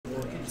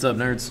What's up,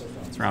 nerds?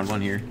 It's round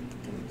 1 here.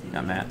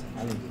 Got Matt,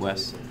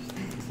 Wes.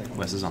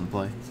 Wes is on the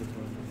play.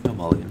 No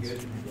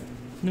mulligans.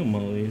 No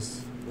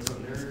mullies.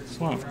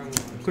 Swamp.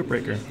 Quick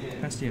breaker.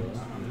 Pass to you.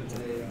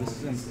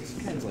 This is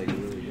kind of like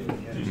really good.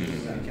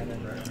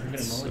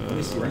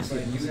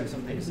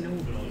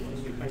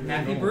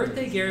 Happy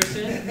birthday,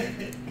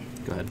 Garrison.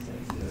 Go ahead.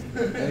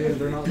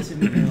 They're not the same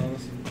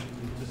direction.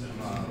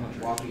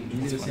 You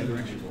need the same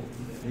direction.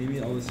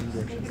 Maybe all the same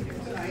directions.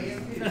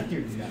 They're like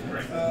this.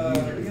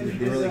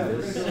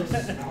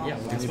 Yeah, well,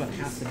 that's what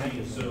half the deck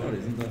is. What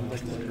isn't that?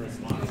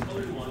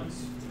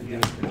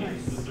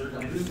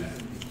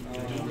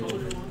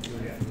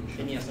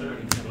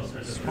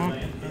 Swamp.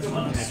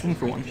 Swing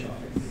for 1.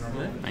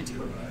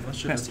 19.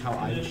 That's how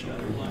I show.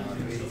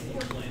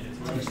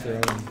 Teach their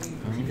own.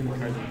 Keeping the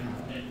card.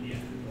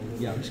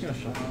 Yeah, I'm just gonna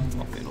shuffle.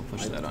 Well, Fatal,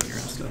 push that on your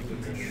own stuff.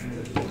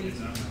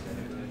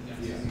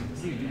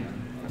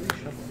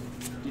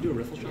 Do you do a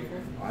riffle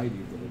shuffle? I do,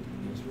 but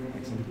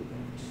like some people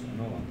don't. I'm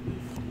not allowed to.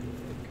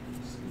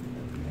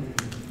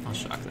 I'll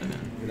shock that in.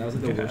 That was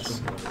like the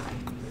worst Pass. shuffle.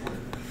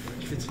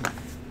 It's not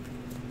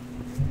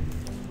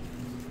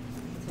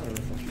a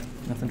riffle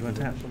shuffle. Nothing to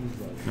untap.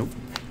 Nope.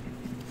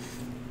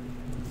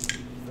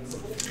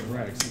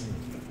 Right.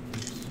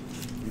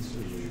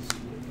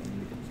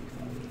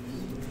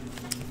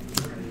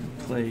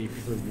 Play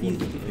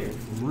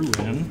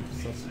Ruin.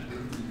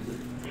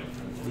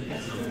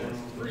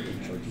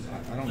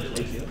 I don't like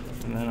it.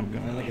 And then I'm I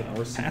like an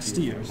going RCP. pass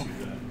to you.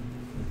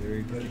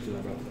 Very particular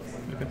about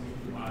that.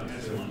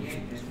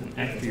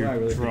 After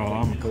your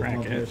draw, I'm going to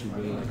crack it. We're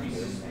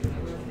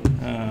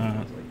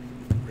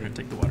going to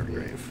take the Water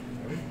Grave.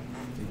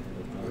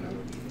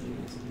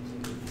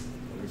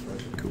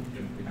 Cool.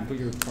 If you put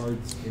your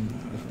cards in the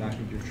back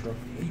of your truck,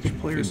 Each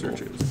player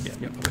searches. Yeah,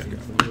 yep, okay.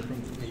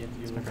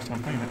 It's my first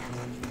time playing it.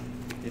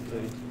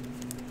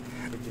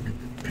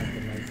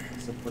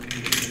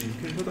 You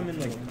can put them in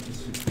like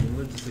just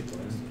similar to like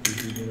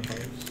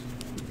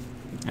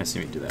I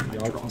assume you do that in my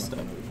draw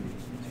step.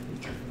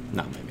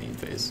 Not my main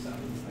phase.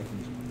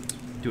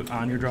 Do it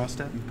on your draw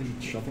step? You've been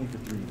shuffling for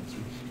 3 minutes.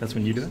 That's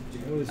when you do it?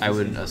 I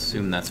would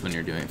assume that's when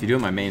you're doing it. If you do it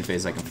in my main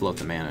phase, I can float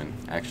the mana and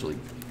actually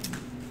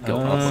go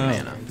up a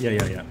mana.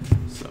 Yeah.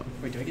 So,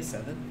 Wait, do I get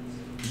 7?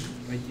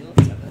 Wait, you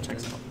don't 7.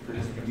 checks out.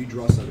 You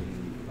draw 7.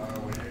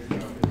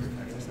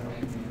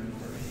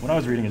 What I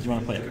was reading is you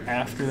want to play it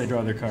after they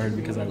draw their card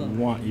because I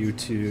want you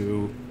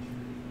to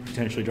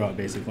potentially draw a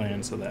basic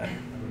land so that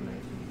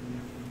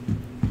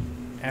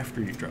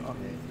after you draw.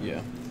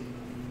 Yeah.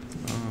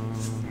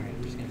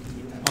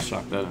 I'll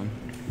shock that in.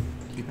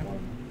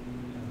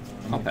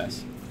 I'll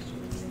pass.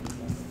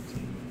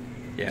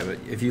 Yeah, but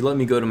if you let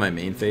me go to my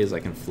main phase, I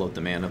can float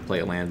the mana, play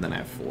a land, then I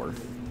have 4.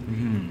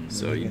 Mm-hmm.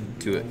 So you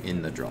do it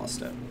in the draw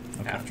step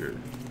after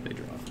they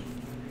draw.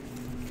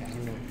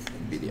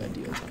 Would be the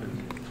ideal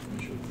time.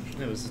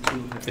 It was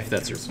too, If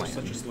that's your plan.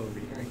 Such a slow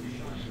read, right?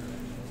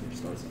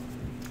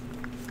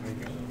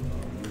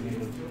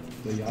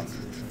 The yacht. Do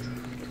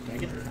I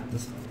get to tap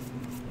this?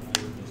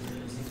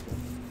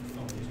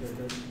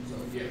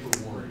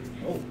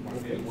 Oh,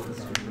 okay.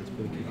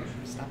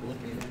 Stop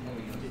looking.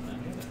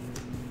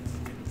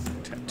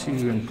 Tap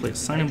 2 and play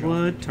Sign in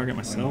Blood, target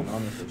myself.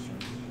 On the first turn.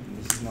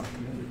 This is not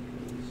committed.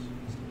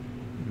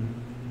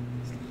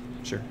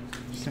 Sure.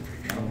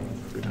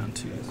 Go down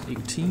to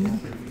 18.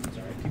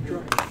 Keep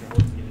drawing.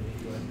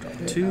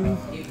 Drop 2.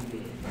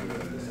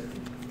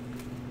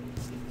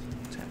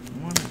 Tap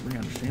 1, bring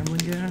out a Shambling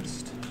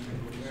Ghast.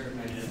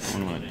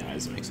 One when it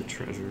dies makes a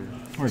treasure.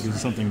 Or it gives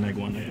us something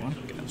 -1/-1.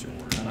 Gotcha.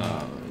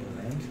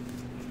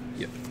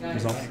 Yep.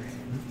 Resolve.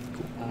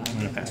 Cool. I'm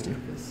going to pass to you.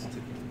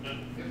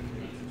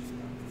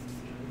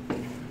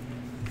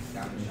 I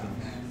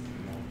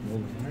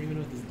don't even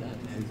know what this does.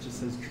 It just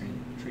says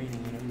training,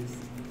 whatever this.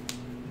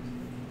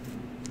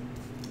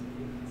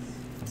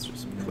 Let's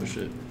just push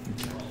it.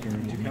 Here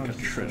we'll make a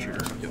treasure.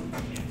 Yep.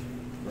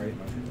 right?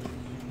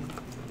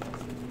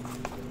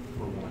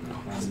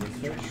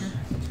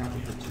 Tap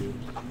it for 2.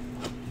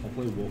 I'll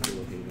play Wolf or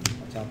Haven.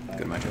 I'll tap that.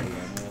 Good, my turn. I'll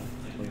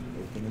play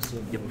Openness,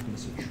 and Yep.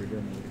 Openness a trigger,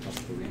 and then top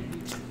 3.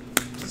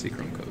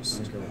 Secret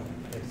Coast. Okay,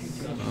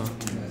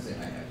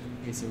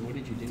 so what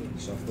did you do?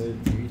 Shuffle it.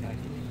 You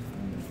react to me?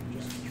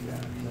 Just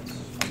drop.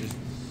 I just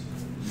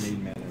made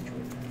mana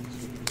choice.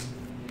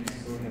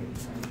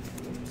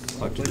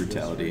 Collective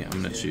Brutality. I'm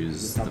going to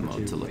choose the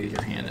mode to look at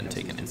your hand and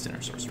take an instant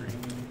or sorcery.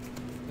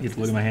 You have to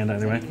look at my hand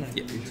either way?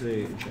 Yeah. It's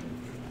a enchantment.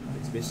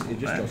 It's basically, it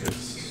just does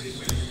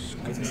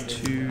it.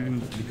 2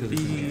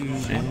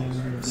 thieves and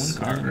 1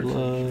 card.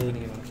 Blood.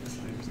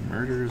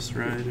 Murderous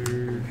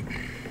Rider.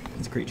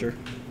 It's a creature.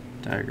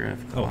 Diagraph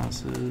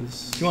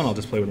Colossus. If you want, I'll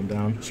just play with them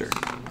down. Sure.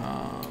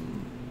 I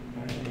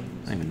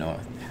don't even know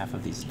what half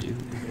of these do.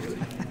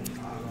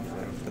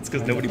 That's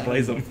because nobody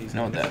plays them. I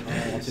know what that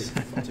I'll is.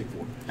 take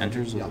 4.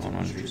 Enters with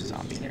 1/1 creature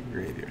zombie in your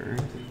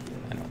graveyard.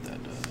 I know what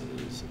that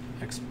does.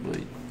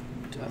 Exploit,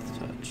 Death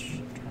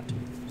Touch,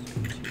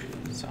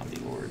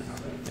 Zombie Lord.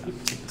 Yeah,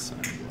 take the Sign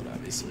of Blood,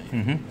 obviously.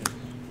 Mm-hmm.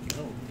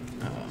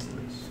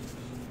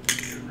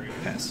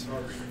 Pass.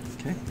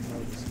 Okay.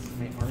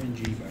 My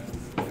RNG, bro.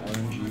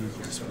 RNG is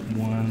just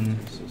One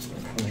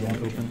land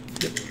open.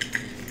 Yep.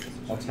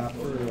 I'll tap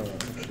for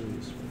actually.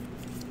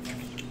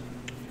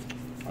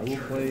 I will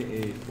play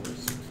a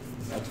forest.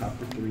 I'll tap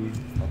for 3.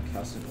 I'll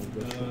cast an old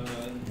brush.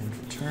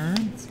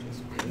 Turn. It's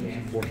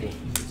 4 4.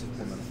 It's a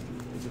 4 mana.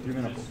 It's a 3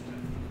 mana 4.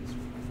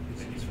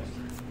 It's fine.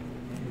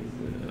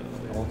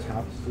 I'll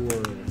tap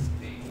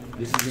for.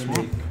 This is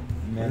gonna make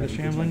mana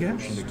Shambling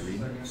Gas? into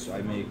green. So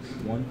I make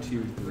 1,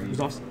 2, 3, Who's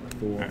off?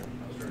 4. Alright.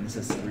 And this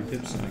has 3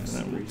 pips. So I make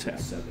Then we'll 3, tap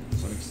 7.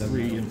 So I make 7.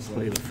 3 mana. and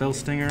play the Fell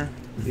Stinger.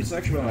 It's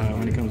actually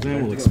When he comes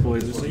in, we'll exploit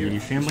the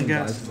Shambling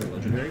Gas.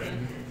 Legendary.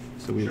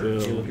 So we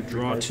will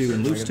draw 2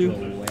 and lose 2.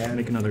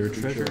 Make another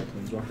treasure.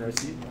 Planeswalker I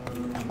see.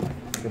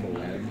 Think of a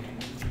land.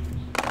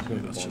 Okay,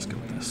 let's just go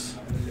with this.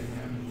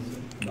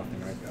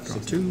 Nothing, right? Draw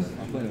 2.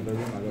 I'll play another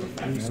one. I go to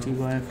 5 Lose 2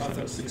 mana. life. So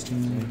that's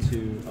 16.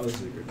 2. Oh, this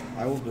is a good.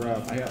 I will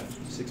grab. I got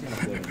 6 mana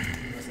floating.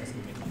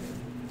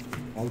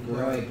 I'll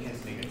grab.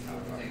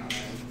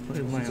 Play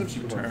land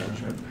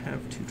turn.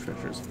 Have 2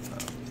 treasures.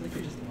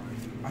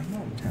 I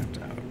know. Tapped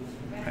out.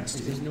 Pass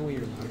 2. There's no way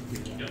you're allowed to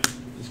do that.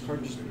 This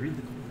card just read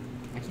the.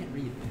 I can't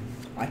read, man.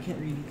 I can't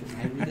read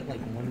either. I read it like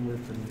one word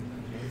from.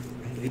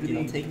 Literally,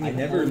 It'll take me I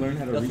never learned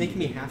how to It'll read. take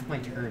me half my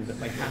turn, but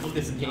like half of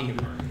this game,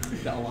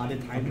 the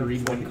allotted time to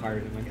read one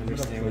card and like I'm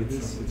gonna understand play what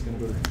it's this. It's gonna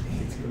go to.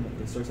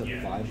 It starts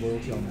at 5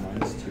 loyalty on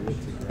 -2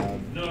 to grab.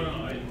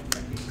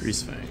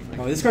 Greasefang.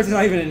 Oh, this card's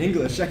not even in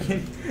English. I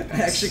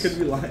actually could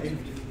be lying.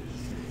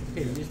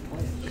 Okay, you just play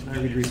it.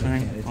 I read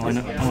Greasefang. All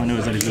I know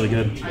is that he's really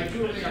good.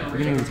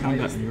 Beginning of the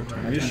combat in your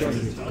turn. I'm just showing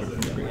you.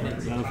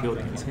 Battlefield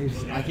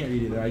contains. I can't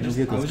read either. I Don't just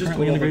get I was this just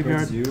currently told in all the the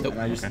cards graveyard? do, Nope.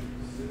 and I just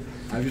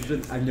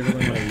Okay. I've never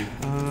learned how to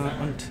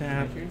read.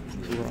 Untap,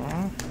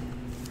 draw.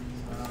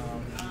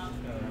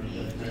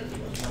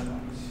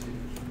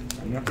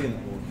 I'm not getting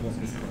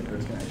old. This card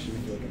is gonna actually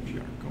feel like I'm We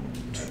sure. are going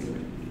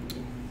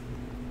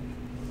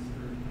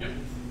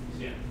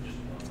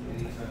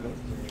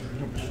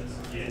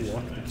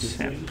to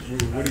tap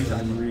What are you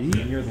talking three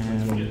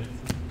and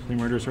play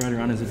Murderous Rider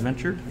on his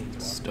adventure.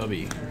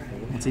 Stubby.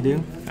 What's he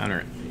do? Counter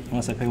it.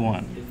 Unless I pay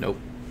 1. Nope.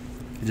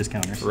 He just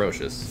counters.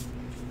 Ferocious.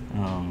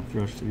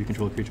 Ferocious. You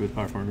control a creature with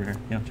power 4 or greater.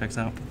 Yeah, checks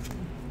out.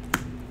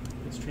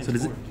 It's So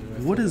does it?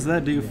 transformed. What does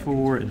that do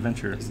for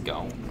adventure? He's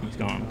gone. He's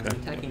gone. Okay.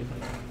 Attacking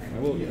I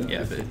will.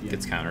 Yeah, if it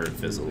gets countered, it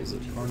fizzles.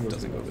 It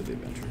doesn't go with the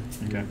adventure.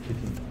 Okay.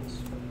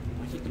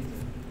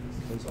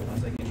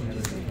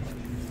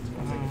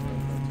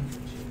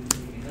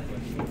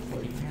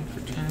 For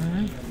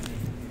turn.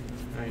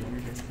 Alright,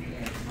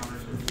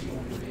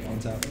 On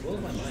top.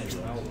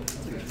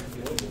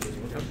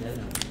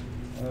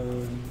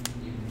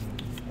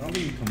 I don't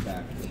think you come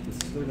back. But this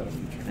still got a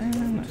future.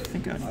 And I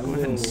think I'd go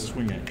ahead and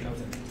swing it.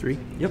 3.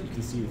 Yep. You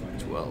can see why.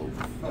 12.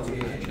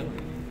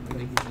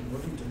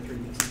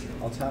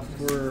 I'll tap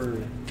for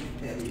like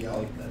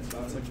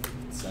it's like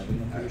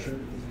 7. I'm pretty sure.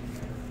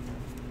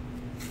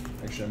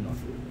 Actually, I'm not.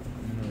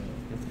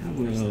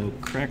 We'll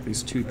crack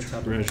these 2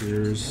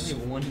 treasures.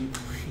 only one.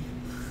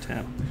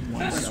 Tap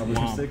 1 I'll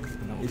swamp. stick. And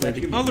then we'll It's play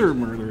actually the other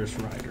Murderous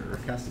Rider.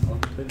 I'll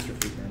play this for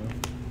free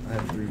now. I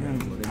have 3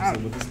 mana loading. So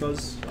what this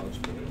does, I'll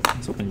just play it. I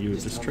was hoping you would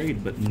just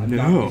trade, but I've no.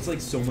 got, it's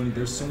like so many.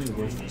 There's so many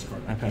words in this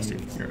card. I passed you.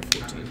 You're at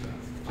 14.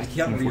 I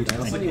can't read. I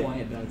I'll also tell you why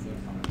can't. it does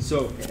though.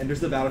 So it enters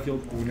the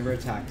battlefield. Whenever it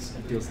attacks,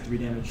 it deals 3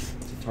 damage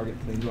to target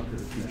planeswalker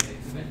or creature.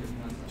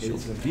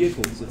 It's a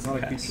vehicle, so it's not a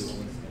Pass. creature.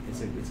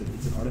 It's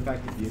an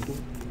artifact of vehicle.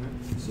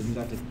 So you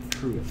have to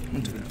crew it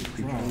into a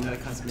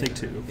creature. Take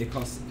 2. It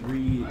costs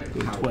 3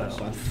 power. 12.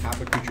 So I have to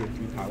tap a creature with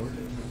 3 power.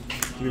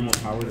 3 more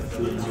power to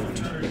crew into a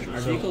creature. Are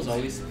vehicles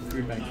always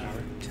screwed by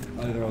power?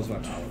 They're always by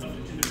power.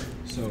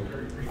 So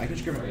I can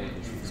scream at all.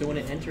 So when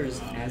it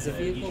enters as a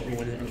vehicle or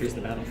when it enters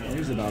the It battlefield?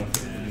 enters the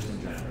battlefield. It just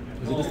enters.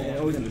 Because it, doesn't, it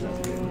always enters as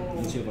a vehicle.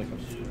 Unless you have like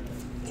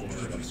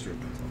a strip.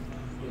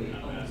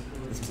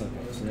 This is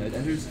like that. So it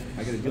enters.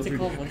 I get a deal What's it 3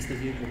 called damage. once the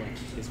vehicle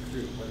like is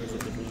crewed? Is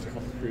it just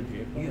called a crewed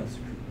vehicle? Yeah,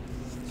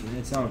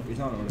 it's so it's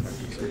not an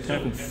artifact. So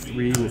Tap with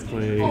 3. We'll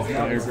play now it's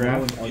now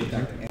an Firegraph.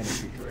 artifact and a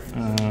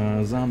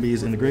creature.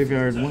 Zombies in the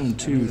graveyard. 1,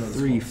 2,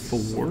 3,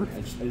 4.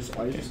 I just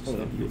pull it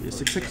So up. you'll be a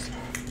 6/6.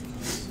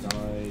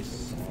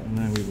 Dice. And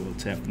then we will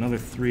tap another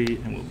 3,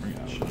 and we'll bring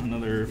out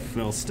another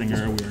Fell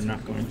Stinger. We are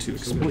not going to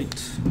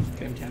exploit.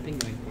 Okay, I'm tapping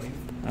my coin.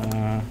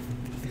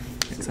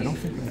 Yes, I don't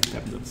think we're going to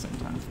tap them at the same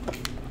time.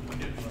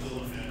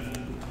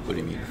 What do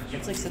you mean?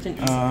 It's like such an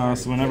easy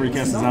So whenever you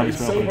cast a zombie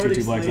spell, put a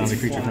 2/2 black zombie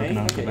creature token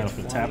onto the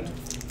battlefield tapped.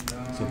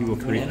 So he will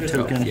create a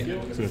token.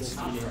 So it's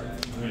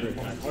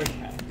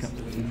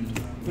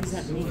What does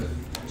that mean?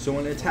 So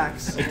when it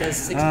attacks, It does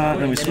 6 then power,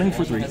 we and swing it for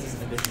also 3. has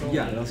this additional-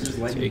 yeah, it also just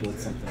lightning Take.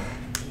 bolts something.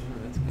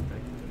 That's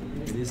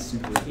good. It is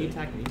super. Can you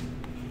attack me?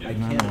 I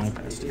No, can't. no, I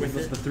passed it.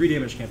 The 3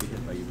 damage can't be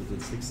hit by you, but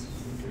the 6.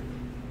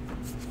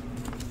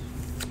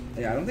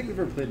 Yeah, I don't think we've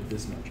ever played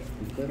this matchup.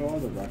 We've played all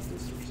the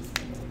Reckless versus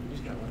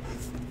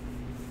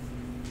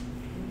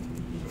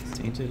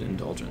Tainted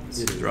Indulgence.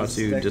 It is. Draw This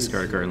 2, deck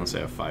discard is- card unless I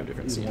have 5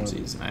 different is one of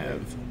CMCs. them. I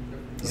have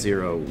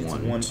 0, It's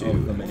 1, one 2.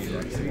 of the many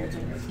Reckless of all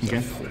time.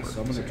 Okay.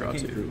 So I'm gonna Draw I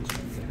can't 2. crew this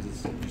one because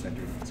Just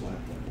enter it. It's one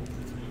point.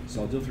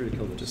 So I'll deal 3 to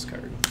kill this.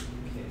 Discard.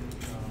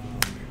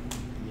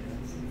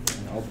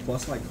 And I'll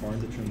plus my Karn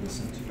to turn this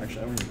into.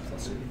 Actually, I don't even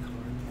plus it.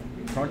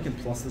 Karn can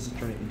plus this to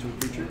turn it into a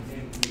creature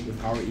with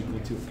power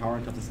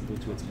and toughness equal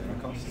to its mana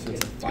cost. So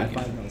it's a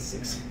 5/5, not a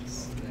 6.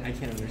 I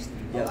can't understand.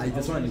 Yeah,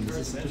 that's what I mean. This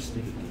is such a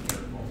stupid thing.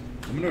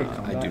 I'm gonna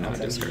go I do not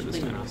discard this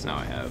time because now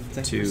I have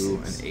 2,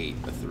 an 8,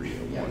 a 3, a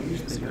 1,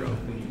 0.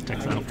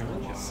 Exile.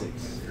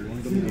 6. You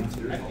want to go game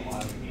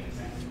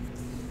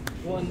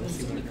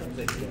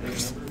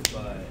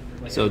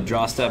 2? So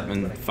draw step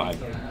and 5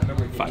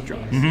 draws.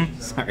 Mhm.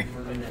 Sorry.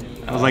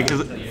 I was like, is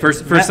it,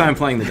 First time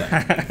playing the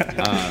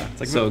deck.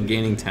 So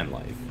gaining 10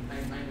 life.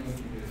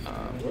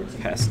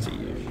 Pass to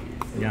you.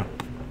 yeah.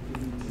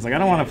 It's like I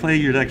don't want to play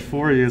your deck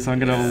for you, so I'm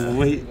gonna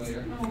wait.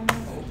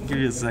 Give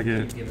you a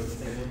second.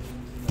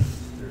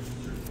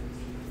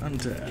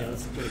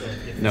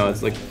 Untap. No,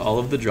 it's like all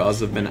of the draws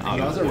have been out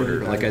of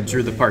order. Like I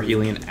drew the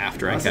Parhelion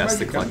after I cast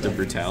the Collective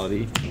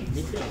Brutality.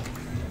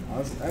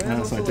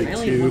 So I take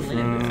 2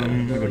 from.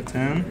 I go to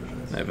 10.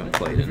 I haven't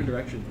played Different in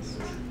directions.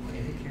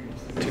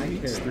 2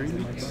 weeks, 3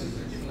 weeks.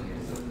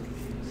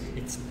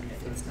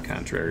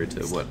 Contrary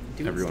to what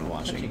everyone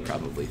watching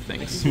probably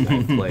thinks,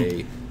 I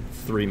play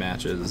 3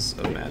 matches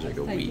of Magic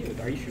a week.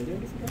 Are you sure they're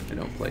different? I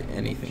don't play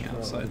anything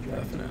outside of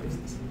FNM.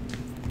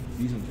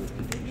 These ones are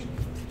continuation.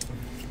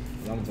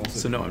 That one's also.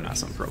 So no, I'm not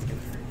some pro.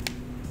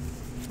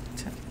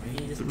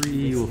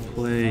 3 will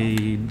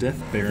play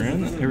Death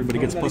Baron. Everybody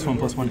gets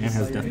 +1/+1 and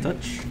has Death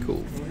Touch.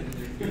 Cool.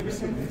 You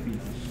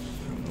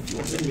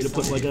want me to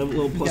put like a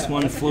little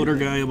 +1 floater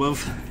guy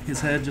above his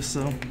head just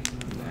so.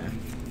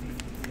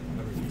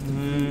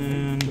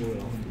 And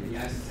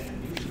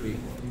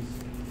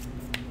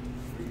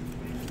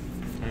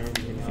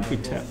I think we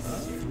tap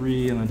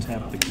 3 and then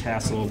tap the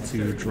castle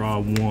to draw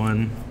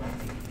 1.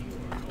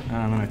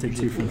 And then I take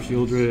 2 from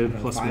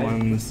Shieldred,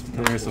 +1's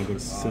there, so I'll go to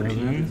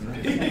 7.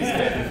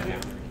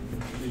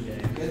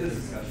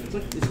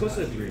 It's close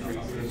to 3.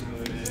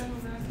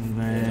 And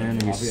then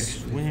we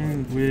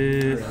swing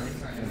with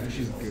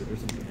She's good or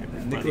something.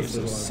 everybody,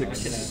 so 6,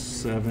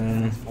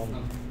 7.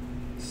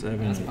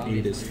 7 and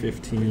 8 is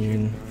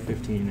 15.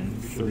 15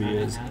 and 3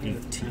 is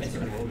 18.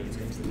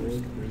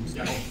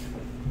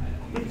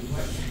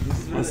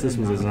 Plus this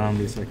was a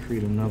zombie, so I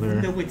create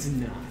another No, it's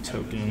not.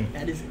 token.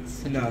 That is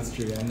insane. No, it's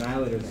true.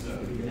 Annihilator.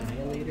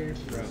 Annihilator,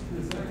 bro.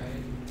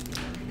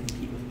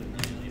 Compete with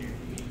Annihilator.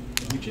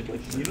 You should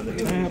like. You know the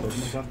new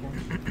Pokemon platform?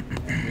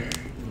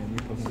 Yeah,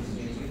 new Pokemon.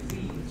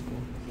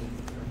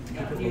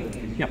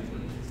 Yep.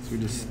 So we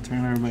just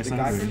turn everybody The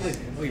guy from sideways.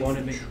 like. You want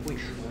to make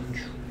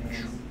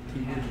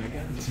Team Group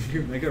Mega? Team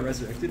Group Mega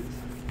resurrected.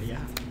 Yeah.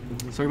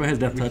 So everybody has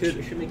Death We Touch. could-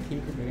 We should make Team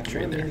Group Mega.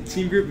 Trade there.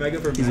 Team Group Mega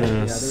for He's Magic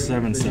a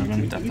Gathering.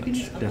 7/7 Death You can Touch.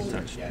 just Death upload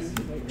Touch. it.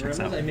 Checks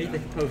Remember, out. I made the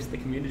post, the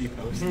community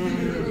post.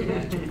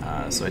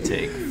 So I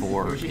take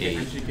 4, 8,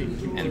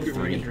 and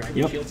 3.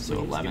 Yep. So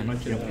 11. Go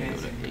to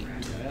 8.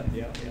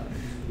 Yeah.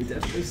 We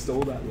definitely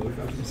stole that logo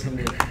from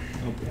somewhere.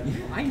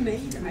 I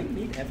made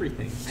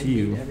everything. I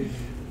You. made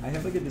everything. I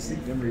have like a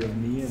distinct memory of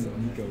me and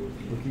Nico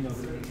looking up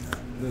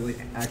the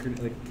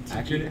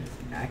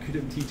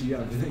acronym TG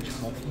out and like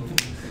copying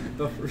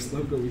the first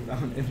logo we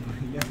found and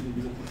putting it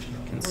in the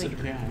Consider.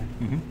 Oh my God.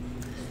 Mm-hmm.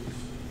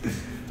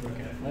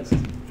 Okay, that's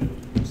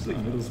It's like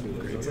middle school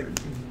grade. It's like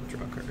Draw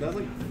a card. that's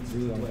like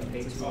really long.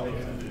 It's like,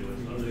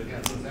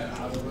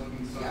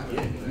 you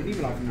didn't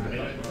even offer me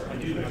that.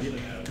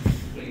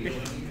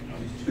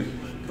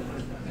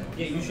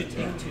 Yeah, you should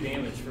take 2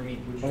 damage for me.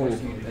 Oh,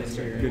 That's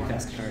your good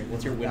cast card.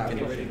 What's your win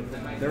condition?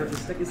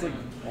 This deck is like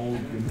all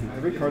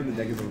every card in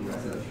the deck is a real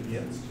card. Yeah.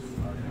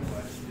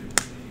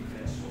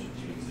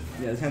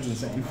 Yeah, this hand's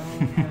insane.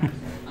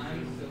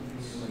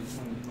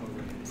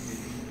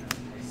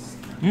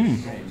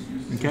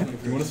 Okay.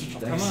 You want to switch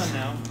decks? Come on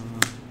now.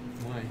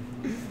 Why?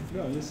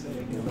 No, I'm just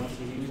saying.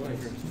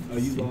 Oh,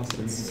 you lost.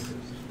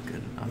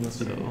 Good enough.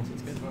 So,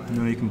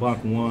 No, you can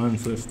block 1,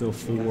 so it's still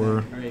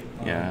 4.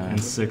 yeah.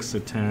 And 6, so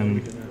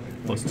 10.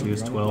 Plus 2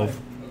 is 12.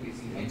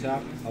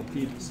 Untap,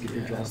 upkeep, skip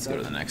your draw. Let's go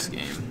to the next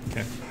game.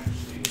 Okay.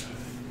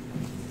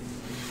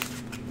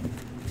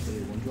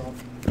 One drop.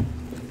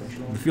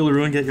 Pressure on. The Field of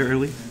Ruin get you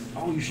early?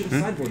 Oh, you should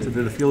have So sideboarded.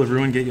 did the Field of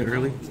Ruin get you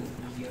early?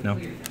 No?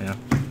 Yeah.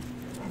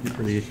 You're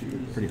pretty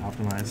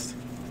optimized.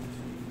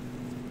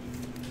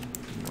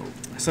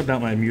 I subbed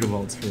out my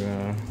Mutavaults for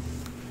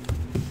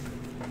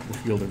the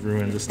Field of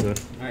Ruin just to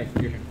Alright,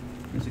 your turn.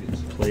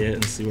 play it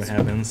and see what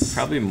happens.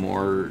 Probably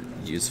more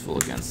useful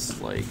against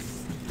like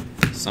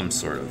some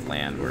sort of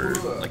land where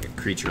like a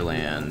creature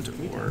land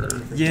or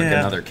like Yeah.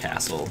 another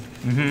castle.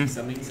 Mm-hmm.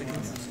 70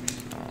 seconds.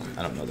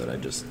 I don't know that I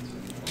just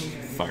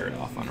fire it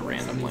off on a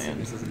random land.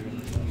 I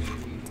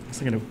was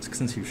thinking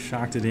since you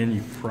shocked it in,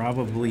 you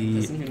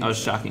probably... I was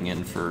shocking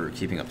in for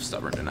keeping up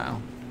Stubborn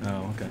Denial.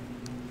 Oh, okay.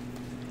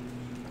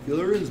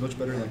 Fielder is much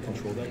better in like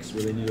control decks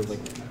where they need to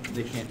like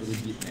they can't really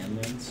beat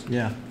landlands.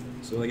 Yeah,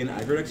 So like in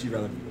aggro decks, you'd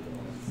rather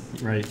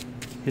mute right.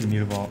 Hit a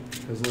Mutavault.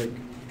 because like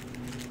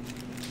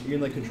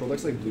even like control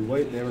decks like blue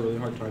white, they have a really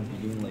hard time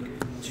beating like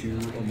 2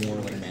 or more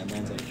like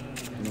manlands. Like you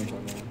know what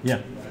I'm talking about.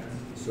 Yeah.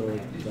 So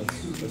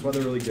that's why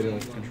they're really good at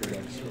like control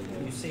decks.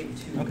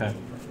 Okay.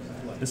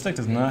 This deck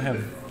does not have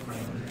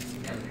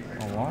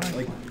a lot of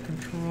Like,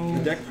 control.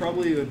 The deck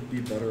probably would be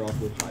better off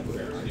with Hive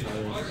or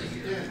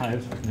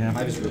Hive, yeah.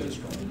 Hive is really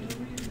strong.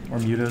 Or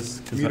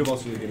Mutas. Muta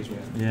also really good as well.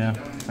 Yeah.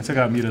 I took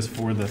out Mutas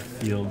for the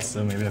field,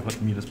 so maybe I put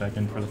the Mutas back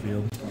in for the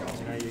field.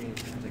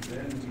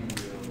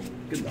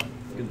 Good luck.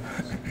 Good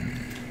luck.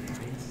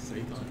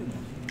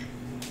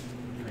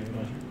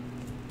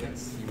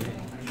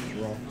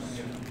 Draw.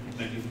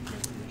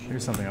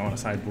 Here's something I want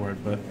to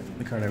sideboard, but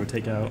the card I would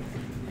take out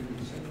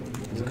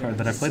is a card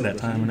that I played that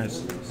time, and it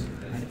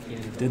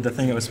did the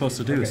thing it was supposed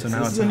to do, Okay, so so now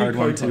this it's is a a new hard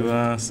one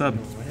card to sub.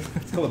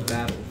 It's called a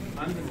battle.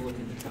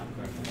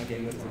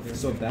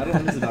 So battle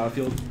enters the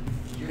battlefield,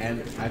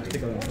 and I have to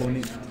pick an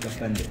opponent to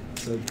defend it.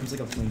 So it becomes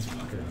like a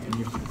planeswalker, and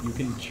you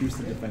can choose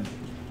to defend it.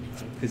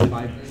 Because if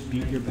I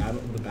beat the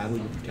battle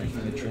you're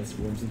protecting, it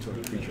transforms into a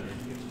creature.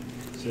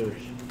 So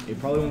it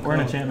probably won't. Or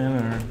an enchantment,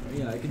 or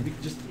Yeah, it can be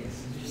just.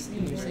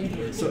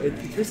 So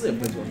it's basically a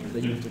planeswalker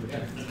that you have to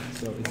protect.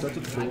 So it starts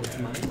with 4.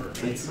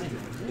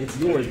 It's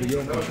yours, but you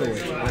don't control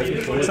it. I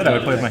control I it. said I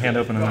would play with my hand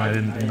open, and then I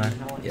didn't I?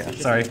 Yeah.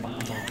 Sorry.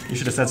 You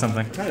should have said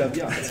something. Kind of,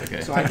 yeah. That's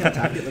okay. So I can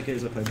attack it like it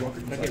is a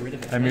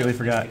planeswalker. I immediately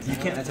forgot. You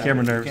can't attack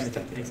Camera it. nerves. You can't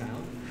attack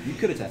it. You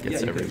could attack it.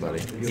 Gets Yeah, you could.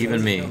 everybody. You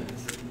Even me.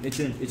 It's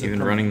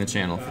Even running the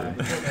channel for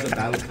it's a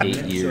battle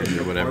 8 years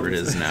or whatever it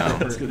is now.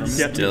 You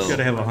Still,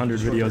 gotta have 100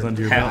 videos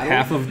under your belt.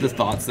 half of the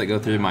thoughts that go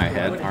through my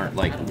head aren't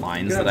like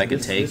lines that I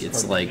could take.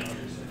 It's like,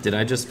 did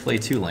I just play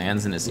 2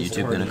 lands and is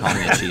YouTube gonna call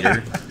me a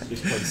cheater?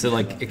 So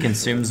like, it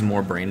consumes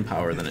more brain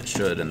power than it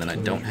should, and then I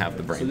don't have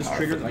the So brain this power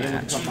for triggers. the I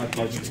match. get my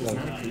cards.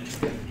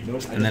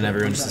 And then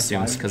everyone just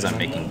assumes because I'm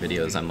making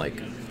videos, I'm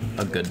like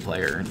a good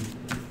player.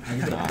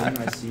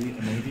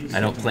 I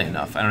don't play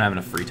enough. I don't have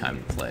enough free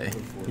time to play.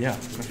 Yeah, I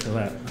feel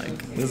that. Like,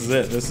 This is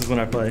it. This is when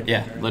I play.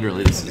 yeah,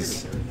 literally, this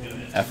is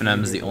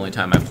F&M is the only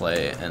time I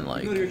play, and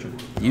like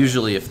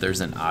usually if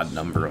there's an odd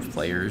number of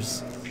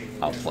players,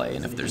 I'll play,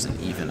 and if there's an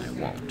even, I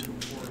won't.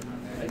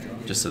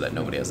 Just so that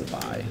nobody has a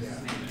bye.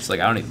 It's like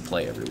I don't even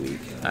play every week.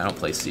 I don't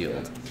play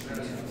sealed.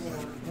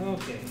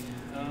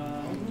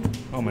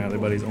 Oh, my other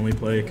buddies only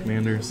play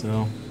Commander,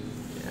 so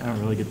I don't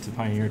really get to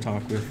Pioneer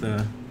talk with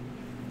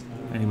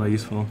anybody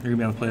useful. You're gonna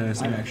be on the play, I I'm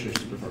assume. actually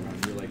super far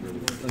behind. You're like really.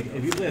 Like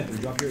if you play a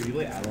 3-drop here, if you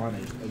play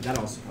Adeline, that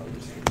also probably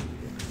just.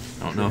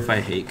 I don't know if I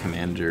hate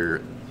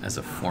Commander as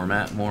a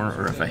format more,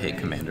 or if I hate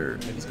Commander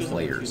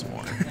players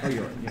more. Oh,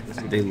 you're right. Yeah,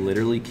 They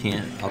literally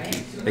can't.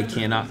 They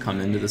cannot come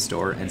into the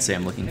store and say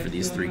I'm looking for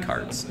these 3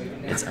 cards.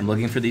 It's I'm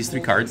looking for these 3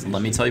 cards.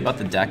 Let me tell you about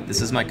the deck.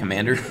 This is my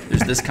Commander.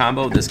 There's this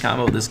combo, this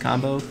combo, this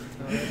combo.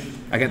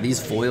 I got these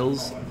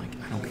foils. I'm like,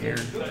 I don't care.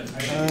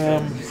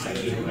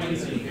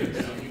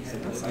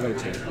 I gotta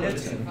take. I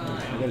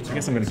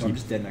guess I'm gonna So I'm keep.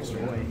 just dead next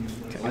turn.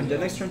 I'm dead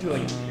next turn to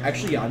like.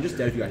 Actually, yeah, I'm just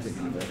dead if you guys take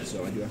me both.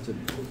 So I do have to.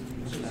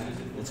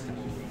 It's kind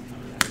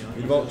of.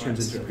 Revolt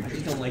turns into a creature.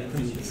 I don't like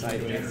them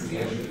sideways.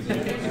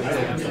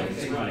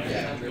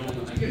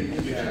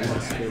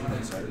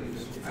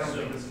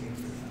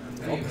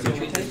 So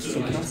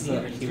counts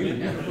the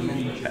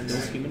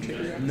human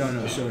trigger?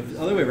 No. So if the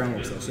other way around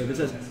works though. So if it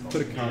says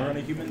put a counter on a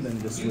human, then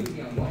this would.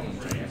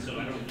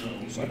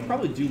 So I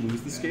probably do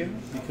lose this game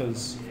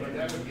because I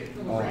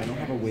don't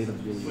have a way to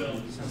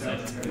really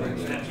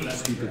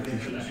stupid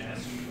creatures.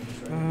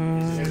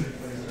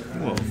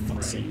 Well,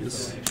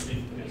 fussies.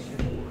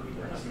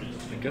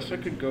 I guess I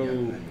could go.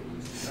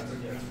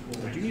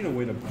 I do need a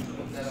way to.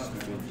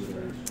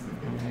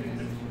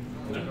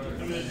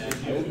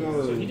 I'll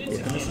go.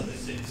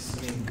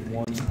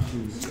 1, 2,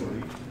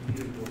 3.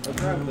 I'll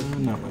grab the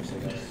Not much, I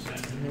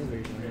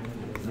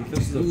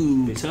guess.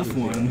 Ooh, tough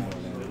one.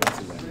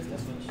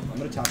 I'm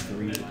gonna top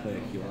 3 to play a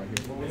Kiora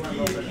here.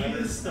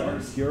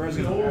 Kiora's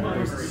gonna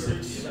have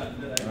 6.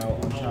 And I'll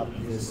untap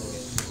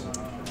this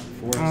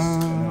forest,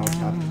 and I'll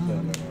tap the.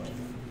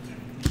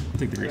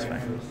 Take the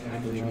Greasefang.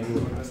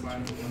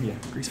 Yeah.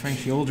 Greasefang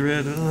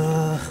Shieldred.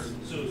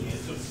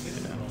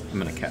 I'm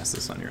gonna cast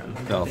this on your end.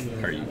 Oh,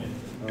 are you?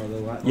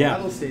 The Yeah.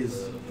 battle stays.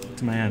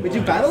 To my hand. Wait,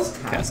 do battles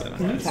Cast have? it on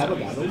Can you your tab a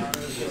end. battle?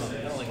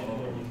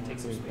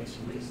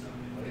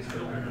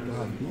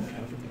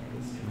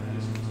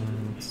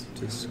 Let's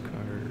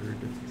discard.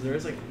 There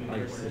is like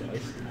ice.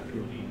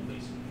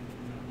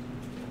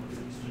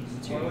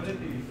 No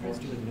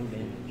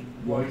damage.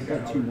 Well, he's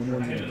got 2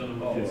 1/1s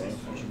and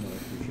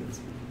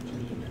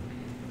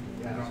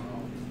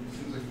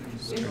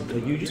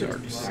like you just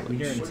attack me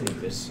here and it's an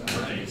abyss.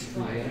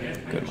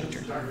 Good one,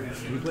 turn.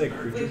 If you play a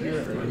creature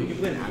here, or you can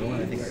play an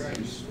Adeline, I think I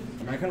lose.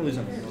 I kind of lose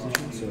on my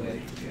position, so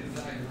like,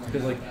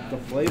 because like the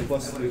play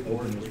plus the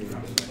open was really good.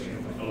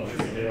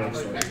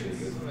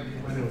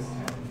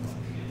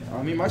 I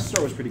mean, my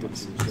start was pretty good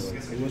too, so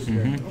like, it was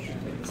very much.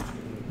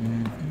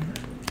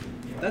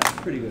 That's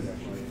pretty good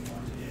actually.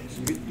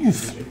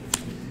 So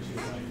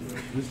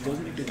this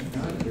doesn't get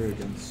better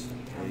against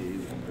a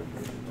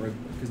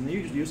because then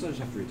you also just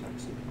have 3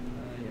 attacks.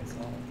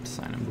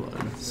 Sign in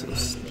blood. So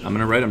I'm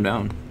gonna write them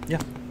down.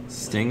 Yeah.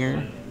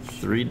 Stinger,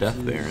 3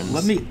 Death Barons.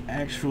 Let me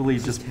actually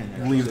just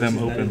leave them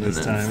open this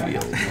And then time.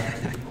 field.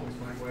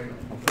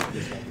 I'm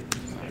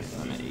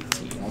I'm at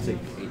 18. I'll take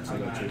 8, so I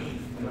got 2.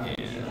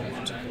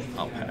 And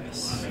I'll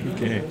pass.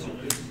 Okay.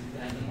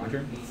 My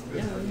turn?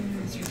 Yeah,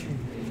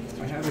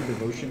 I have a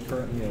devotion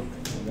currently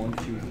of 1, 2,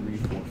 3,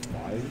 4,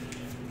 5,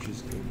 which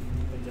is good.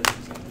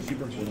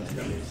 Super important.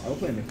 I'll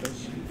play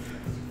Mythos.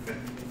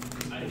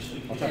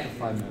 I'll tap for 5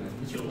 mana.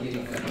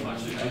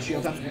 Actually,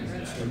 I'll tap for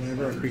 1. So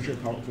whenever a creature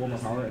form or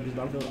power enters the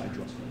battlefield, I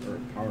draw. Or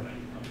power.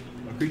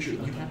 A creature.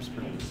 You tap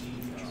spell.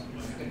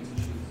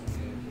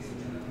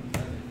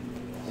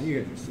 And you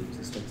get your sleeves.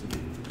 This starts to be.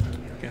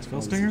 Cast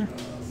Spellstinger?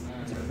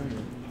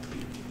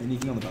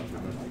 Anything on the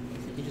battlefield.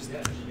 You just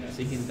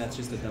thinking that's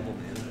just a double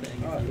mana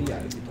thing.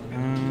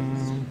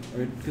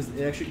 Yeah. Because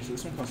it actually, so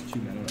this one costs 2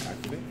 mana to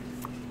activate.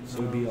 So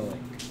it would be a like.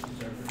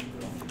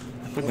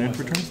 Quick land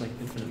for turn? It's like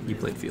infinite. You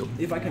played field.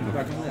 If I can only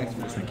activate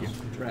this, thank you.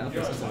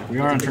 We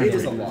are on turn It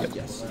is a 3. lot,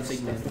 yes.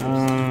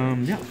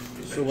 Yeah.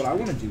 So what I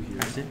want to do here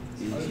is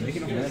make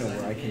enough mana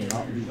where I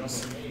cannot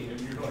lose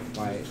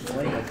by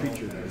playing a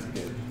creature that is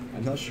good.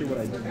 I'm not sure what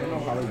I don't know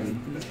how I win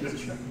from this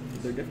position,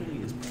 but there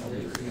definitely is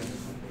probably a reason.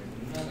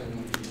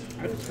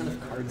 I have a ton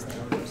of cards now,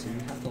 so you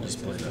have to like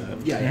Just play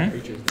that. Yeah, Mhm.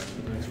 creatures.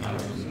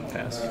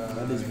 Pass.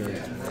 That is very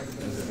true.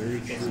 That is a very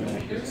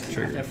true.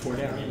 Trigger. have 4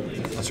 down.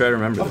 I'll try to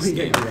remember Oh, this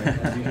yeah, game. you're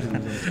right. You just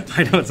lose it.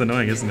 I know it's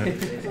annoying, isn't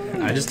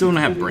it? I just don't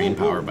have brain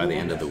power by the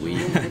end of the week.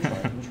 We'll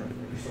try.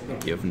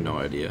 You have no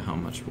idea how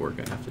much work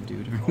I have to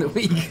do during the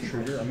week.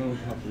 Trigger. I'm gonna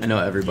have I know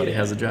everybody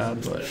has a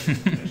job, but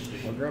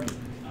I'll grab it.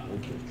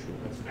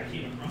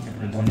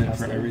 Redundant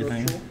for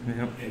everything.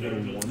 Yep. I get a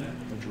 1,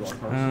 a draw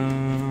card.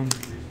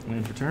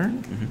 Land for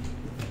turn.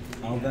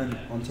 I'll then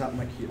untap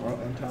my key. I'll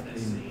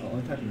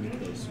untap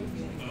Mythos with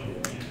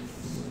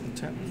my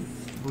Tap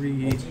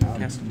 3.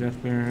 Cast a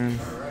Death Baron.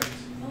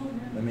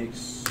 That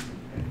makes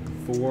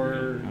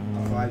 4,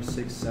 5,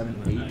 6, 7,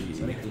 8.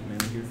 So I make 8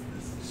 mana here.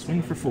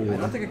 Swing for 4. I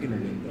don't think I can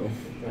win though.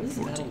 How does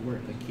that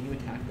work? Like, can you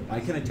attack them? I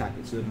can attack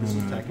it. So if this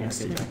is attacking, I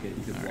can attack it.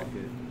 You can block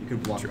it. You can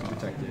block it to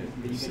protect it.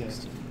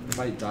 If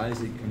I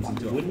dies, it comes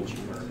into a full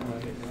turn.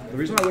 The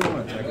reason why I wouldn't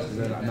want to attack is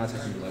because I'm not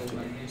attacking the left.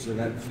 So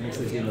that makes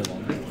the game a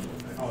longer.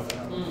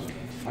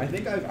 I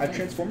think I've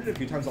transformed it a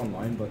few times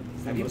online, but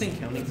Have you been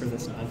counting for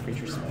this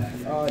non-creature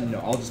spell? no,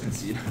 I'll just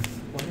concede.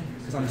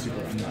 Because I'm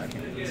super. I'm not. I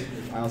can't.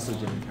 I also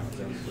didn't count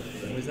them.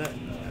 Was that?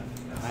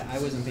 I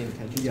wasn't paying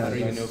attention. Yeah, So I don't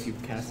even that's- know if you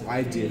cast it.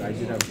 I did have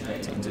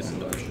deductions.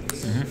 But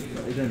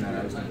it didn't matter.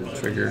 I was gonna do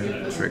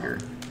it. trigger.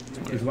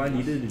 Because what I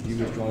needed to do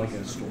was draw like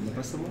a Storm the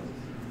Festival.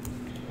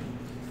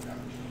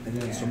 And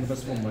then Storm the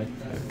Festival might.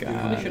 I've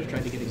Probably should got have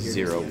tried to get a gear.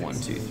 0, 1,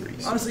 2, 3.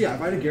 Honestly, yeah,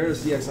 if I had a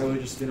Gyarados DX, I would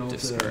have just been able to.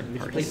 Discard If you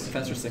party. play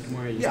Professor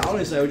Sycamore, you Yeah,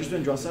 honestly, I would just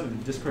been draw 7.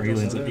 Discard draw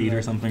Regulan's 7. at 8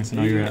 or something, so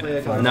now you're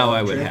at 5. No,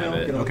 I would have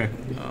it. Okay.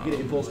 Get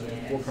an impulse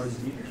 4 cards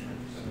deep.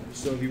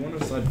 So if you want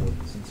to sideboard,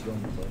 since you're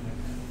on the play,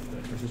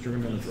 or since you're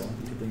going to be on the draw,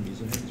 you could bring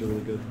these in. These are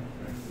really good.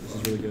 This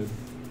is really good.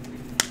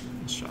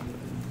 Shock.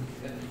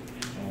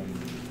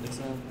 It's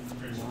all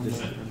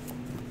This,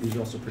 these are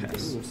also pretty good. Ooh,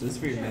 so this is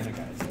for your mana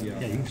guys. Yeah.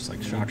 Yeah, you can just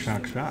like shock.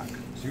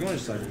 So you want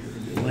to sideboard. You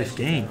can do Life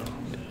game.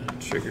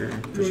 Trigger. You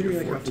Push your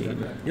like half the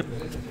 14. deck. Yep.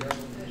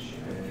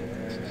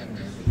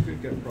 You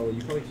could get probably.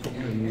 You probably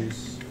want to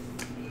use.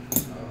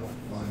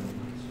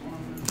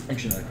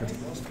 Actually, no, cards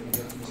are lost.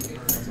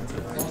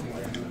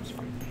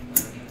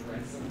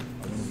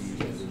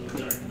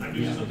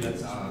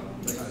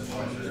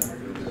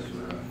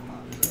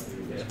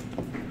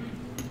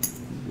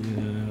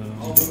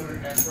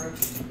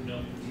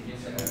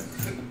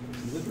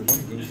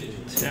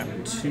 Tap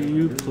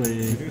 2,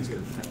 play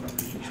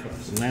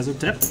Lazo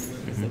Tap.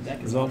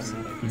 Resolves.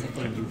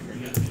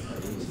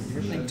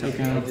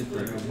 Token.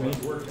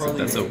 So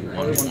that's a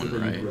 1/1,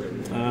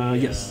 right?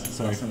 Yes.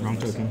 Sorry, wrong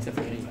token.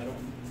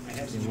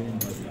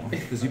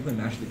 Because you play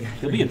Mash the Gathering.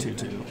 He'll be a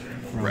 2/2.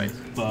 from Right.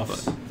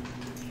 Buffs.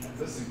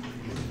 But You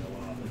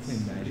play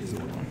Magic.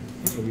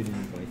 That's what we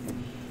didn't like.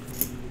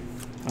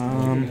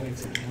 And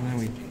then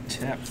we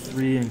tap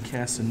 3 and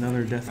cast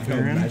another Death I know,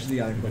 Baron. Magic the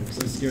Gathering, but I'm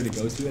so scared to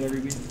go to it every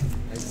week.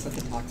 It's such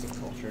a toxic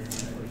culture.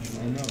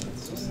 I know,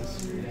 it's just so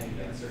scary.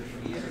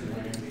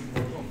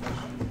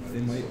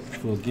 They might.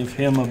 We'll give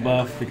him a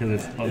buff because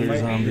it's They other might,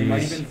 zombies. they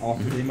might even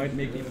offer. They might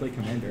make me play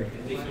Commander.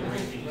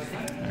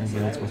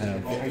 Everybody else will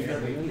have They told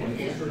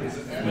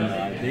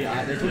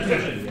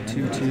me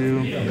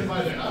 2/2.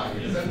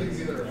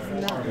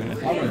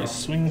 You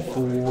swing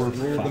for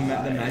the 5.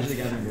 Magic the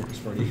Gathering Workers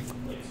Party.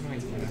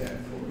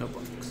 no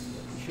blocks.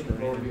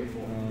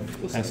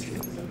 That's true.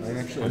 I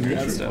actually.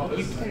 Okay, so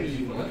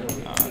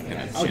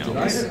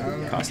gonna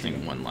channel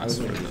costing 1 less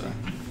for the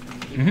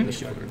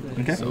shielder.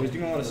 Okay. So I was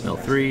doing a lot of mill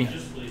stuff. 3.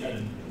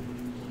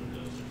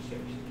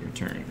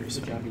 Return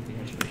Greasefang.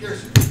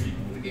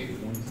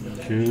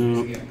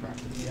 2.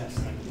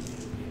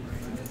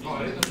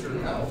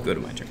 Go to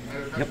my turn.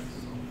 Yep.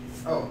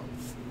 Oh,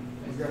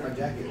 I got my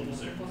jacket.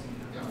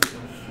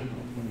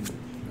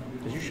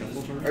 Did you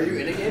shuffle for? Are you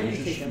in again? You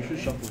should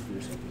shuffle for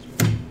yourself as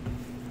well.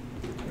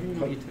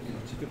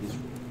 Took these.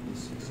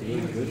 Are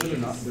they good or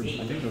not? I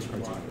think those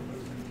cards are good.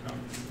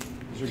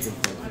 Those are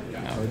good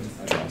cards.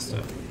 No, draw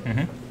stuff.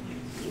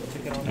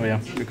 Oh yeah,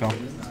 good call.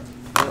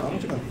 How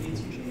much about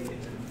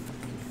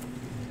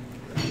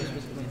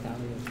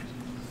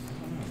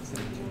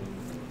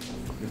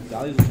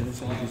Values of tennis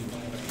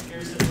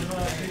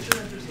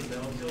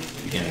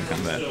Beginning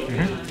combat.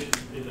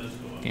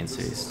 Against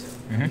haste.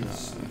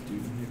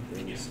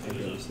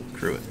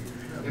 Crew it.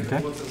 Okay.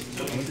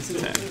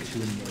 Attack.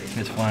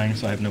 It's flying,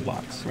 so I have no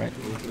blocks, right?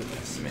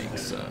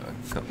 Makes a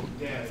couple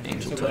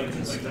angel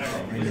tokens.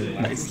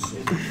 Nice. I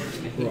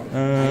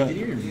didn't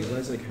even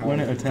realize like how When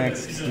it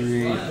attacks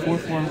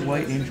 4/4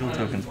 white angel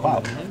tokens.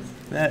 Wow.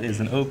 That is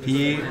an OP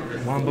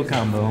wombo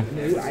combo.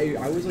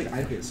 I was like,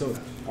 okay, so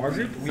our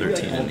group, we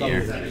 13 like all in the about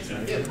air.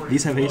 that.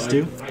 These have haste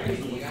too?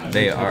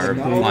 They are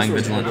flying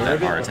vigilant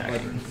that are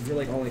attacking. We're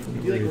like all like,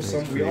 we like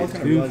we all kind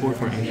of 2 realized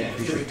 4/4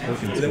 angel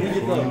tokens. then we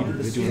did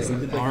Individuals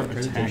are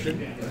attacking.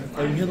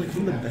 and we had like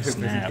some of the better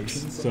Snaps.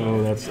 presentations. So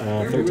that's We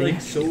were 13.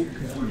 like so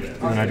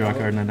confused. And then I draw a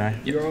card and I die.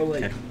 We were all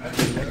like,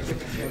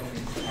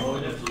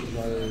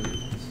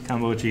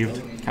 Combo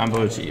achieved.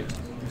 Combo achieved.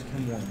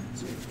 come on.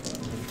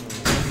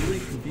 I'm really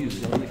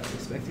confused. I was like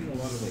expecting a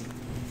lot of like,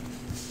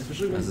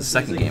 especially when That's the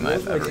second game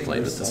I've ever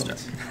played with this deck.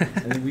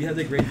 And then we had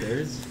the great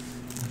bears.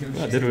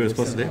 Well, it did what it was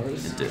supposed to do.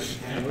 It did.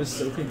 I was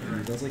so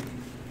confused. I was like,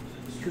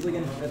 because like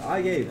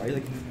at IA, right?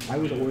 Like I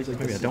was always like,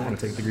 Maybe I don't want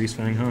to take the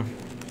Greasefang, huh?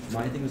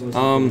 My thing was always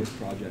like, this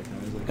project. And I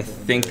was like, I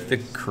think the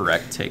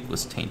correct take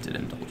was Tainted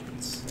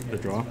Indulgence. The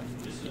draw?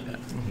 Yeah.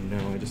 Oh,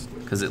 no, I just...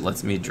 Because it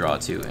lets me draw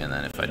 2, and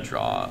then if I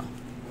draw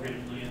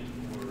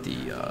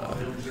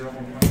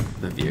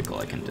the vehicle,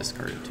 I can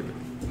discard it to it.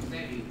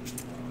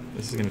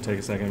 This is going to take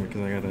a second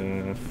because I got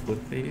to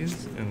flip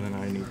these, and then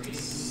I need to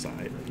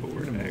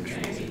sideboard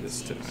actually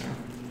this time.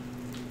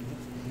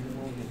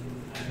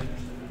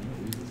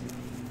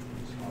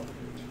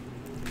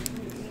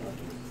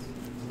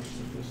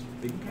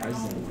 big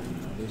prizes on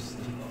it. There's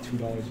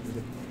 $2.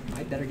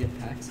 I better get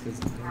packs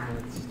because I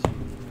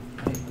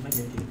might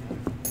guarantee a pack.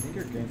 I think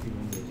you're guaranteed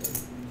one of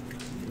those.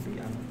 Maybe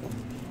I don't know.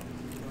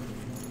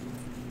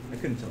 I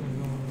couldn't tell you.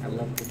 I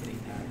love getting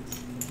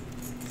packs.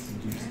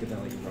 Did you just get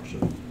that like Russia?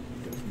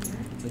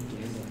 It's like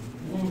gambling.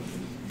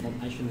 Well,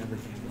 I should never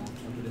gamble.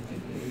 I'll do the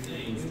thing.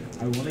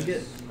 I want to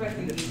get. One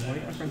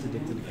of my friends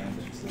addicted to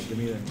gambling, so give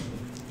me their number.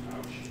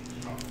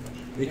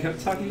 They kept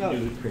talking about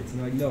loot crates,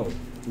 and they're like, no.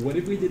 What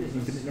if we did an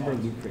infinite number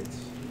of loot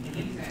crates?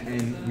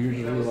 And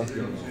we were left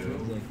going on. I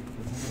was like,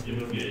 if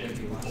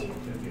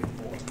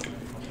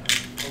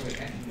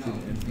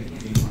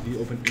you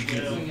open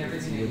infinite loot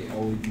crates, you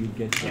would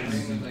get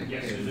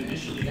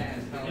easy.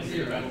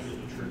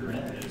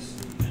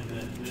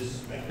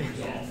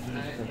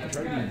 I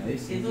try to be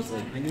nice and just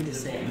like, I need to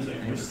say,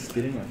 I'm just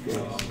spitting my face.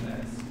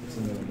 It's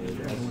another way.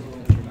 I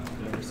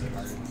don't never say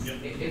cards.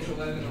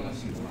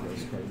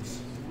 Gross cards.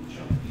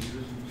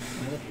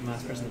 I'm the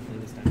last person to play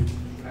this time.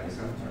 I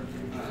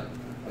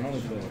don't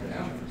like play like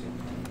that.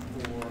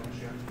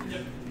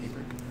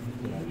 Paper.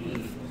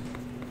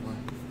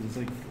 It's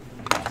like a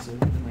hassle.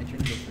 My turn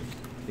to go first.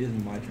 It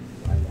isn't my turn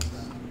because I lost.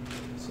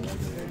 So I get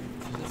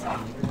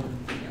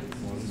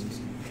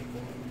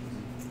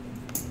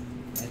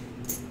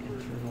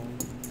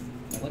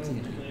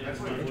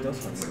it does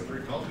fun.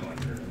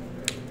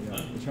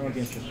 Yeah, it's kind of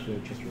against just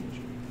religion.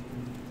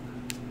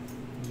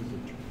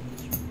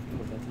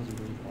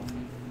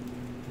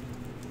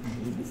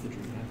 It's the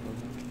dream half of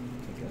it.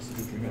 I guess it's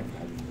a dream of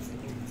magic.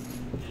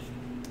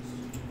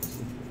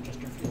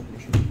 Chesterfield,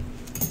 sure.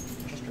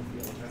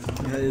 Chesterfield.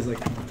 That is like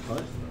a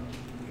cut?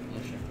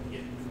 Yeah, sure.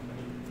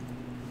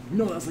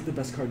 No, that's like the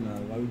best card now.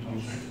 Why would you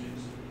use that?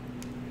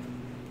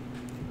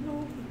 No.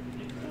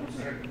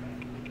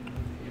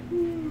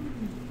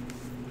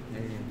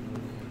 There you go.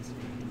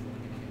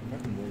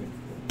 Fucking Morgan.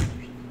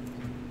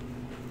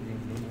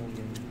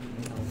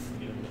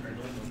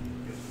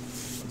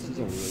 This is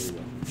a really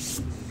well.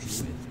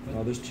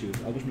 Oh, there's two.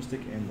 Elvish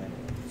Mystic and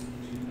Landlord.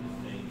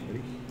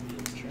 Ready?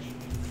 Sure.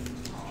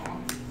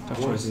 Tough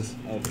choices.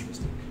 Elvish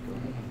Mystic. Go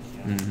ahead.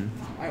 Mm-hmm.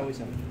 I always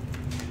have it.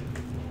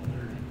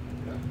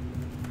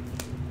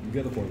 You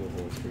get the portal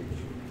hole, it's pretty good.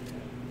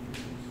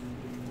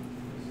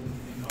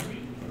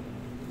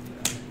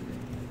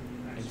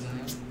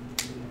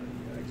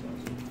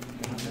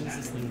 How does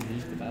this thing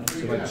leave the battle? So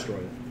if I destroy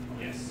it.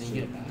 Then you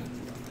get it back.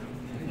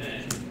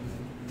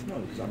 No,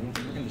 because I'm not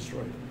going to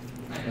destroy it.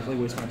 I have to like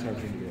waste my entire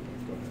turn to get it back.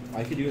 Go ahead.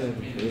 I could do that earlier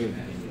in the game.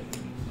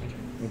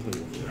 I'm going to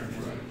play it.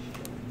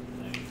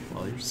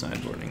 While you're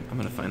sideboarding, I'm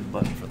going to find the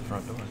button for the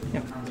front door.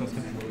 Yeah, sounds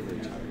good. I'm very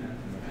tired. I'm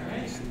not going to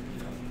sleep.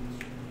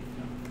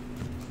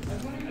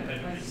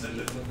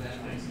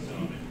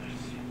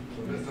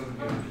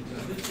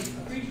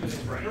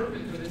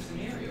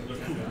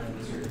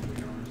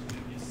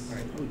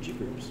 Oh,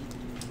 jeepers.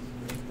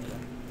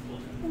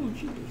 Oh,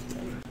 jeepers.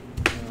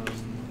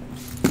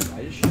 I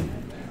just shouldn't.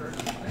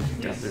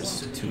 Yeah, there's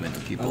too many I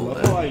people love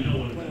that, how I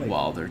play like,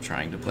 while they're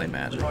trying to play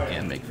Magic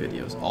and make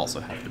videos, also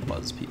have to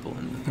buzz people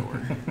in the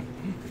door.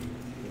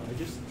 I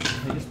just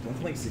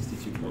I'm like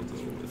 62 cards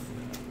this week.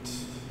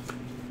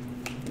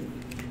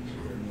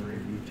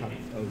 You talk.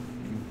 Oh,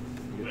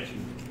 you get two.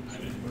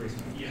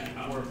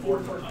 So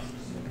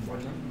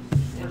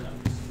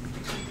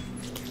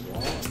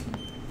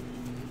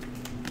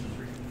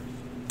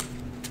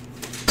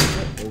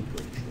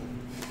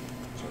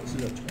this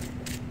is a 20.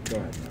 Go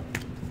ahead now.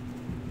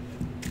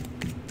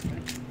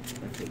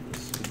 I take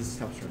this. This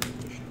helps turn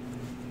position.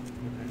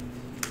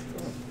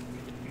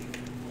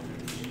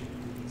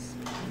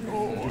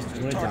 Oh,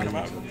 talking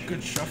about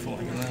good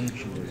shuffling and then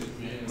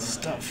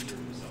stuffed.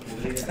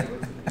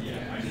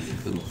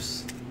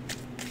 Oops.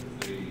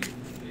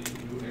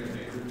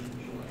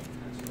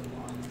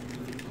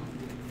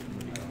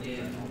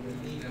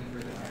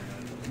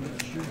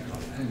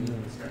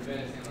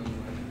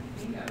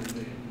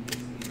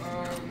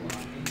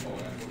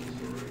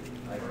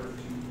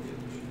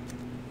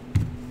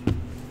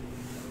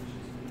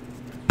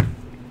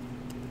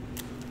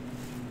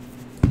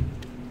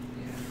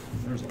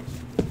 There's lots.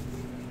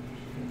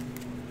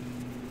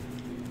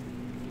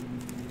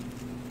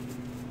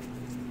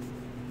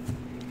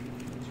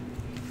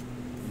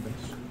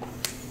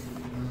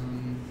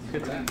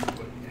 Good time.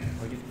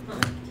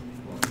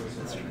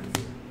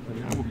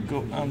 I will go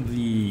on the.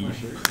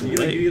 You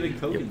get a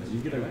token. You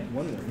get a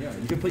 1/1. Yeah,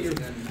 you can put your I'll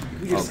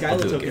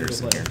Skylar do a token into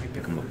Garrison play. here.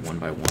 Pick them up one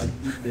by one.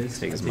 This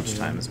Take as much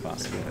time as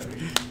possible.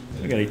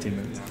 I got 18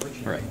 minutes.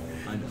 All right.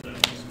 I know.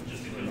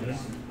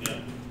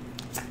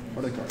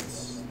 What are the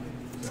cards?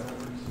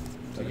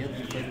 So yeah,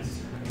 you play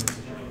this.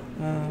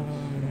 I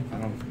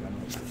don't.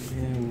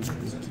 Yeah, we'll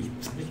keep.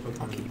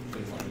 I'll keep.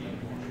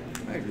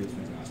 I agree with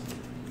fantastic.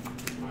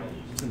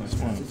 It's a nice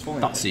One. one. It's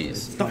falling. Thoughtseize.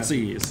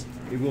 Thoughtseize.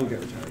 It will get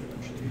retired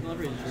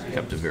eventually.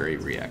 Kept a very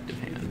reactive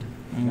hand.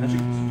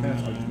 Magic.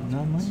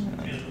 Not mine.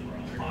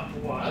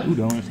 Ooh,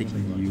 don't want to take you.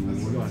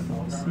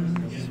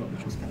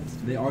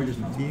 They are just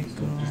not.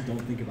 Just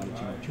don't think about it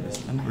too much.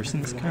 I've never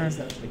seen this card.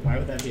 Like, why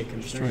would that be a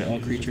concern? Destroy all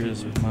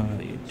creatures with my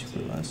 2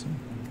 less.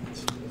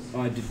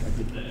 Oh, I did.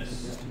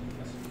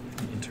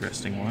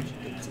 Interesting one.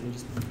 Something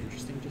just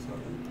interesting just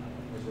happened.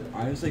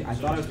 I was like, I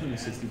thought I was playing a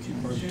 62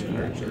 card.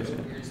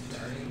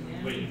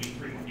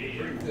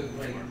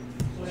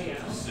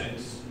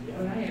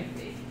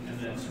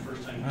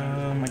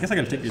 I guess I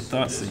gotta take your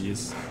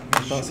Thoughtseize.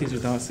 Thoughtseize or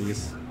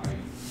Thoughtseize?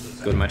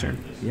 Go to my turn.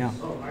 Yeah.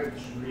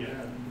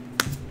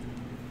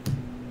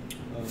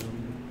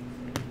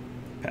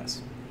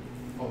 Pass.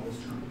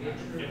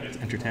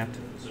 Enter tapped.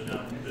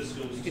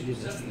 You could do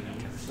this.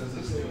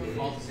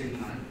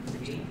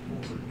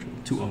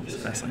 2 O's.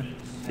 Fast lane.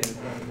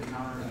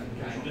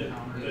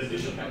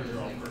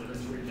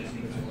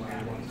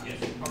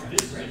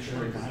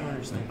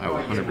 I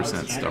will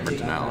 100% stubborn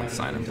denial and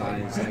sign him.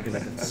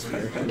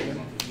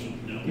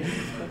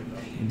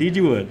 Indeed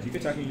you would. You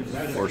could talk to your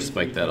friend. Or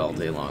spike that all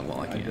day long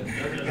while I can.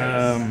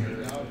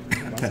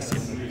 Pass you.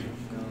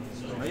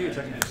 Why are you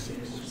attacking for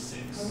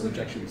 6? Which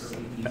actually is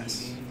 7.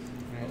 Pass.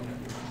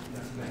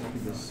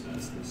 This.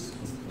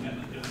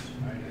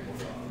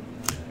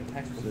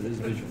 So it is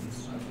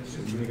visions. So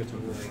you make a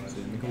total. So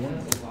you make a 1.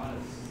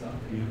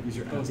 You use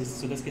your Oh,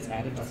 so this gets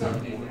added to the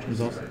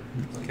Result.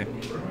 Okay.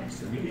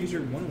 So you can use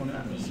your 1/1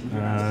 atlas.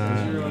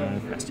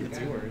 Passed you. Your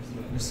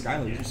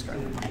Skylar. Use your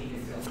Skylar.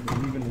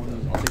 You even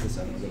 1. I'll take the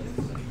 7.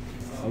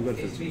 I'll go to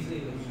 15.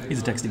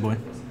 He's a texty boy.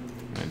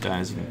 When it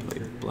dies, you can play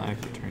black,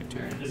 return it to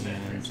your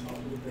hand.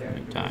 When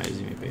it dies,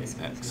 you may pay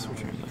X,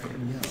 return the card.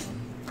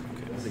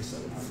 Okay. I'll take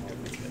 7.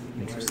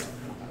 Interesting.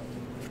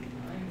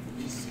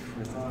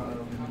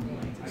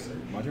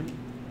 My turn?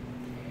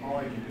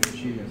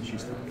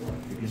 She's stuck.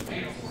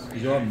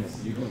 You don't have no.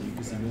 You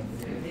can see that.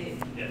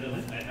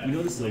 You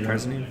know this is a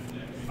Card's name?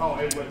 4.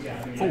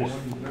 Four.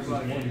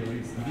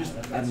 You just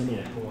add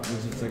middle. This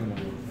is the second one.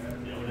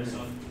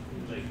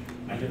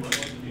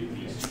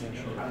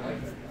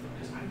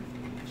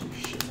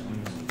 Shit.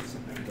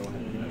 Go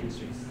ahead.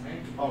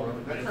 Oh,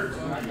 really? That card's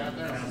one I got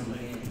there.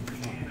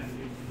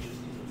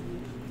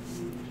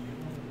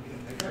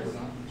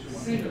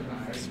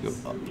 Let's go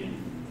up.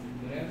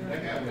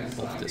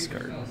 Both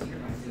discard.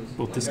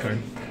 Both discard.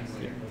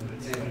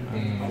 I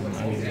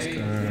will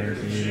discard a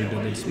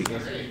Deadly Sweep.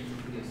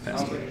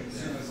 Pass it.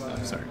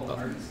 Oh, sorry. Up.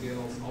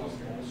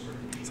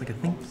 It's like I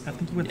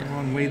think you went the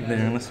wrong way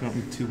there. Unless you want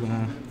me to.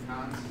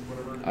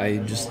 I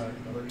just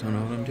don't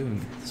know what I'm doing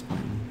at this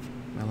point in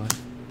my life.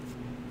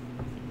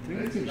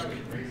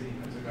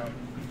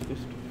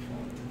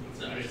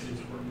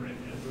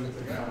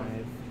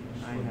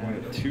 I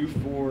have 2,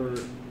 4,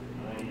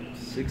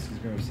 6 is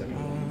going to 7.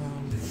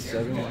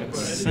 7.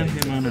 Send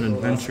him on an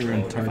adventure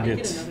and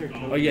target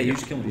Oh yeah, you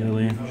just kill him.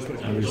 Lily.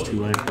 There's 2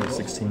 life for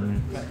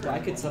 16. I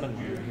could summon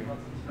one here.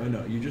 Oh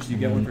no, you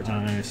get one for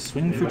time. I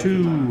swing for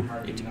 2.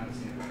 18.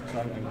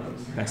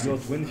 Pass You'll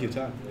you. win if you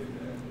attack.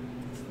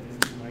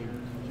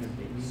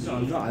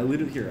 No, I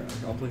leave it here.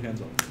 I'll play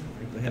hands up.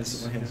 My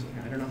hands. I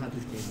don't know how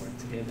this game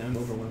works. Okay, I'm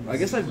overwhelmed. I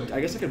guess I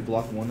could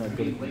block 1. I'd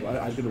go to 1.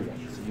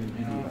 So you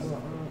do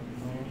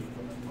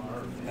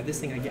that. This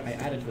thing I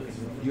added to it.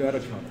 You add a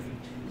counter.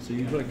 So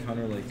you put a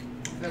counter like.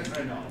 I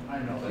know.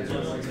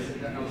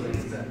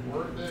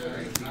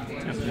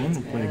 Got one,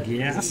 we'll play a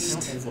Ghast.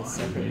 As a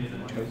separate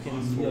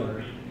token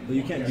for But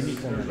you can't. You need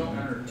 4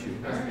 mana. 2.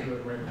 I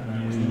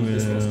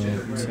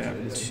will tap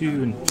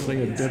 2 and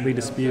play a Deadly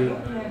Dispute.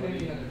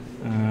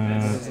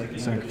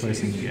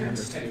 Sacrificing the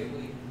Ghast.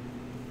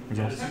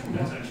 Results. So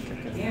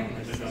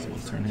we'll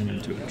turn him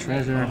into a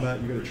treasure. You got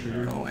a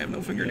trigger. Oh, I have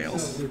no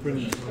fingernails. 2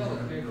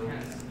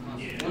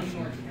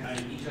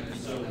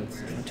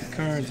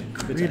 cards and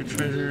create a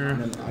treasure.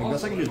 And then I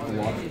guess I can just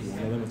block one of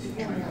them with the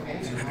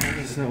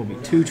tree. So that will be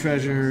 2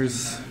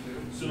 treasures.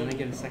 And then I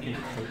get a second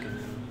token.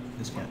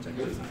 This can't take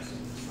it.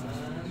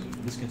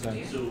 This can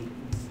take.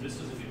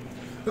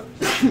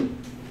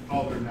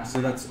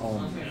 So that's 6.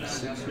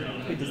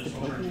 Wait, does the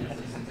token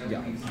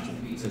Yeah.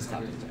 It says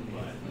tap.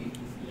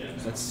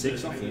 So that's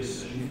 6 off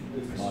this.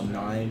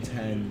 9,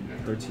 10,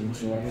 13.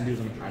 So what I'm gonna do is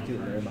I'm gonna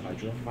activate Rare in the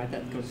Hydra. why'd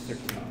that go to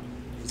 13?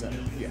 Is that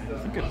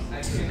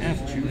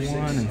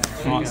F1 and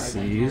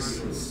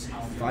Thoughtseize.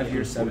 5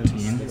 here,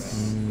 17.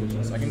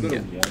 So I can go to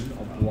 1.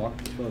 I'll block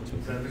the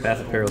token. Path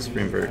of Peril,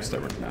 Supreme Verdict,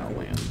 Stubborn Denial,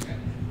 land.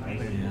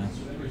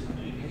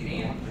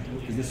 Yeah.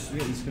 Is this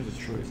goes to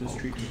tree? Is this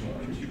tree control?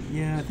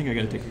 Yeah, I think I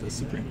gotta take the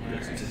Supreme.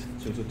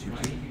 So it's a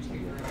 2/2.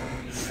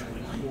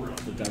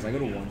 So guys, I go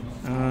to 1.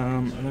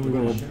 And then we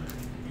will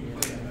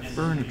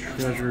burn a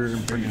treasure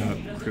and bring out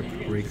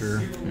Crypt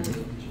Breaker.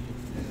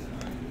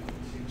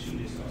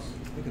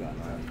 Look at that.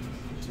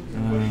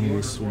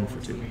 We'll swing for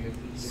 2.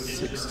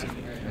 16.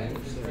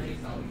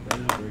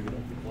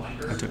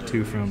 I took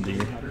 2 from the.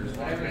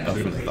 Oh,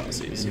 from the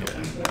Thoughtseize,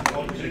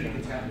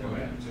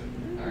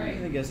 I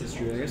guess it's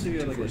true. I guess if you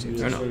had like a Oh,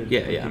 no.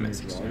 Yeah, I'm at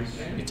 16.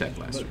 You tech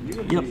last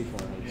turn. Yep.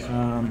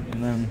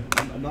 And then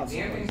I'm not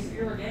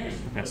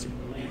surprised. pass you.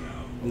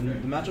 The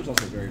matchup's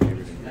also very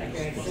favorite.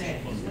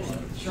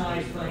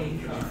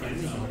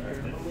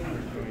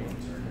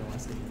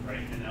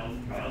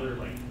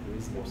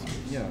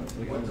 Yeah,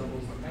 like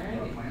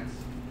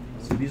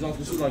so this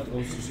is like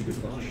also super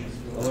clutch.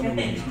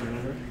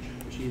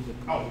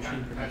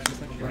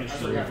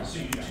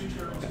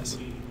 Pass.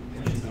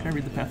 Can I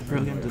read the Path of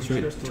Peril again? Just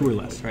right, 2 or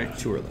less, right?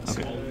 2 or less.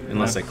 Okay.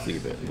 Unless I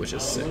cleave it, which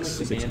is 6.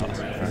 6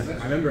 cost.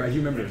 I do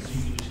remember.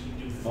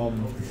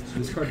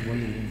 This card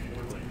won.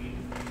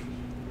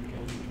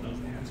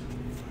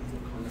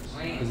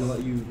 Does it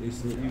let you?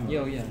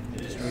 Yo, yeah. I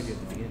destroyed you at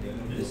the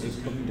beginning. It's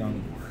put me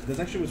down. That's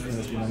actually what's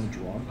being on the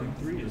draw. Thing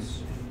 3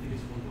 is.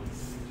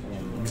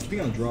 Just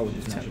being on the draw with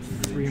this matchup.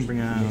 3 and bring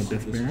out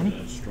Death Baron.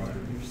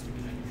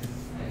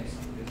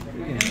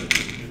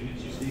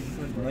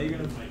 Now you're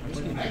gonna.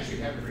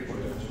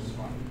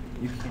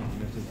 You can't. You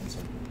have to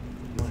inside.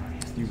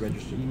 You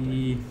register.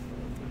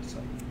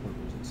 Inside.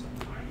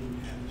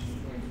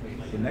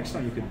 The next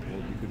time you could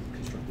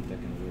construct the deck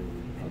in a way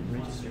where you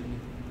register.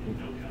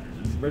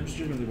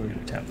 Register is going to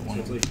go Tap the 1. So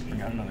it's like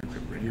Bring out another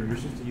Crypt Breaker. you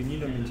need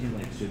to maintain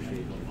like good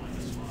faith.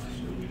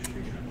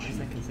 Why is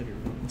that considered?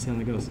 Let's see how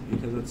that goes.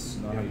 Because that's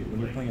not how you. When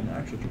you're playing an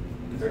actual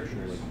tournament, an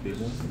actual like big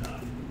one,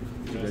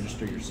 you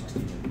register your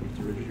 16. You have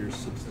to register your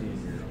 16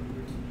 and your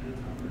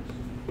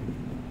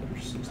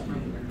 16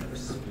 and your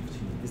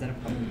 15. Is that a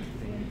problem?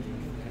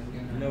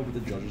 No, but the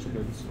judges are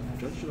good.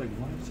 Judges are like,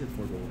 why does he have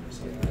 4 gold?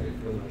 So I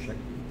go check.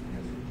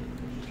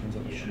 Turns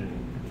out it's How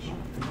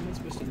am I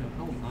supposed to know?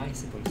 How am I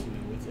supposed to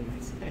know what's in my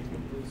side?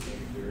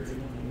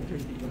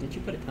 Did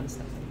you put a ton of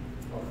stuff in?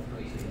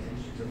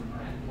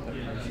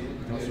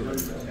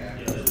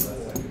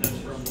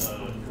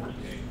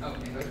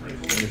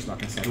 I'm just not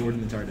gonna sign the word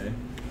the entire day.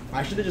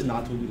 I should have just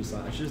not told you to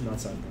sign. I should have not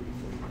signed that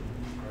before.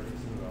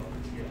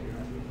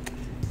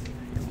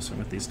 We'll start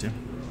with these 2.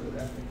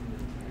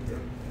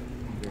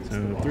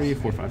 So 3,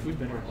 4, 5.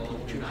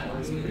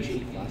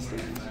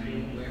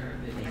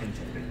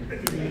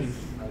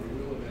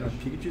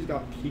 Pikachu's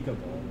got Pika Ball,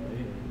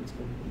 right? It's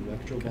called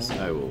Electro Ball. Guess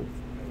I will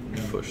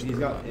push He's the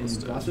got in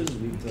instead. Blastoise is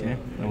weak to. Okay,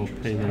 I will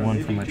pay the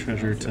 1 for my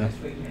treasure to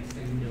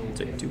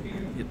Take 2.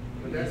 get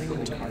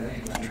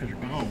treasure.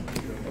 Oh,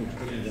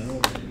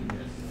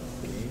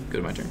 Go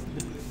to my turn.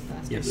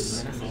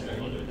 yes.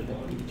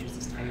 Pikachu's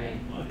this tiny.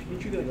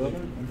 Pikachu got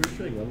 11. I'm pretty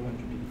sure like level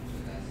 100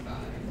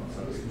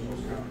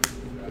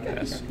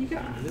 Pass.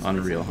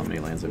 Unreal how many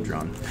lands I've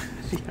drawn.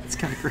 Yeah, it's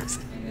kind of crazy.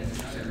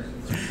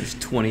 There's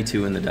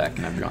 22 in the deck,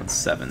 and I've drawn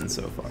 7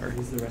 so far.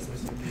 Who's the rest of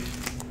us?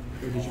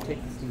 Or did you take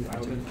this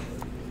out of?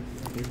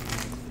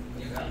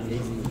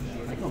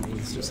 I call me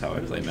It's just how I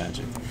play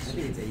Magic. I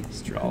think it's 8.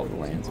 Just draw all the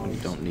lands when you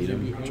don't need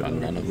them, draw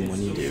none of them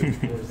when you do.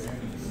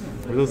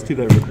 Were those 2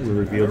 that were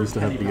revealed just to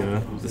have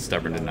the, The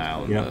Stubborn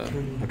Denial and yeah.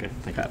 the Okay,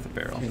 thank Path of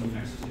Peril.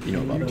 You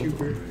know about both of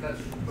them.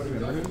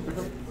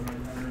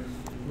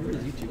 Where is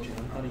YouTube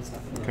channel? How do you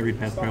stop? Can I read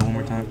Path of Peril one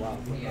more time?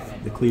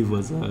 The cleave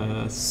was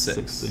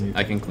 6. And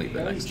I can cleave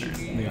it next turn.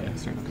 yeah,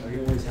 next turn.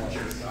 Okay.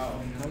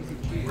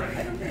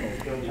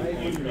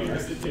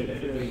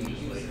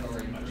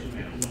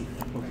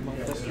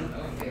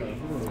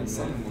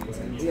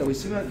 Yeah, we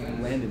see him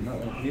at Landon. Not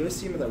like, we always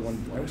see him at that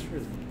one. I always forget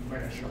his name.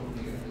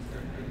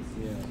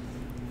 Yeah.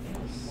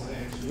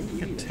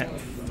 Tap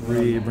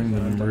 3, bring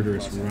the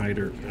Murderous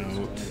Rider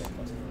out.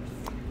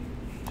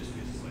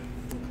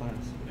 Class.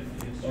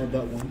 Oh,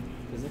 that one.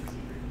 Physics?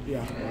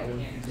 Yeah.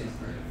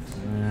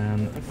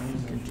 And I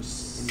can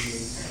just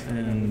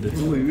send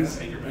Lose.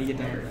 And you get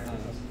down.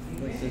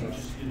 Like there's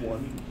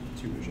 1,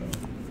 2 to show.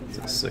 Is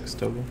it 6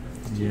 total?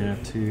 yeah,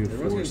 2, 4,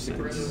 Everyone's 6.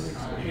 getting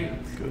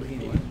ticketed.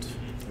 Good.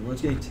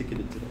 Everyone's getting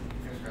ticketed today.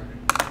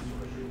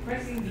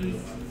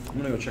 I'm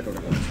gonna go check out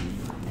our team.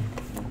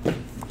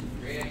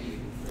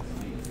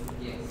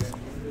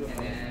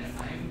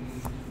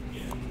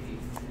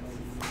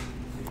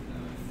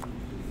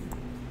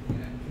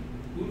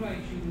 Who do I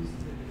choose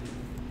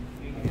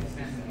to make an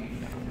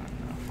assassination?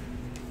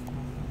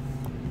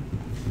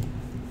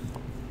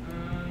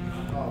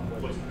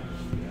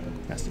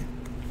 Has to.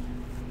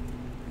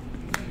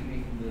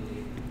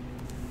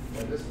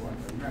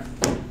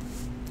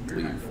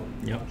 Leave.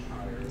 Yep.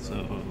 So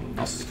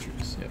All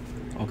creatures. Yep.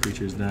 all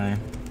creatures die.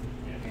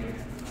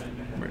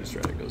 Murder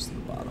Strider goes to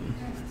the bottom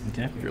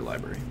Okay. of your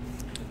library.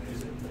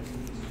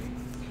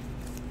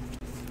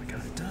 Oh my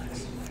god, it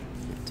does.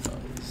 It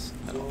does.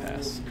 That'll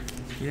pass.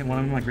 You didn't want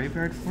them in my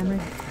graveyard for me?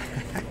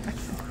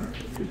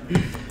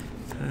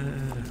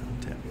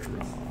 Tap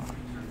draw.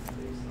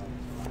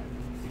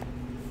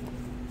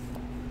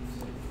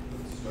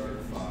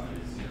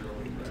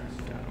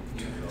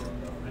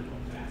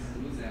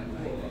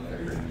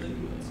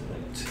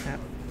 Tap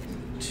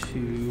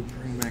 2,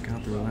 bring back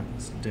out the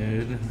Relentless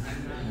Dead.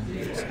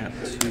 And tap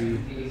 2,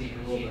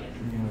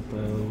 bring out the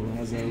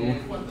Lazo.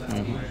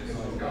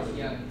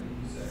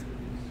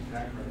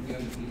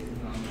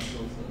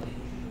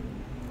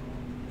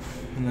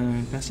 And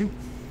then pass you.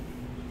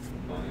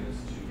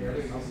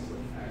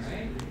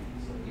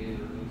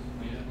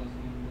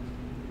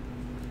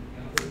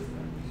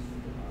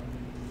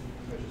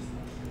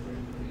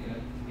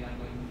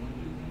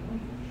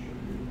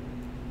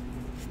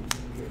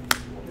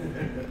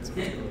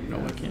 No,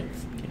 I can't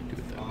do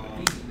it that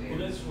way. Well,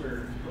 that's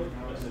where,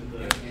 was it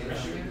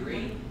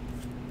the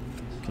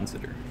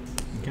Consider.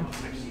 Okay.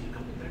 I've seen a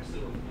couple decks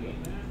that were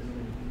playing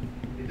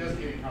that. It doesn't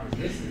give you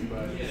competition, but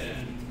I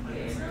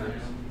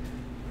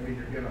mean,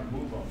 you're gonna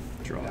move them.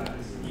 Draw.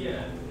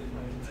 Yeah.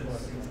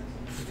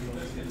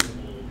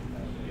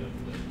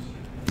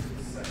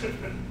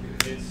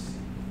 It's,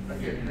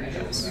 again,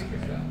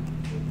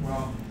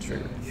 well,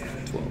 Trigger.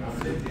 12.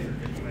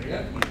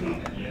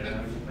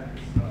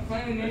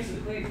 Playing next to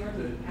play cards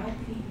with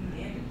outpeaking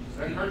damage.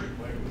 that card you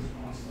played was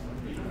awesome.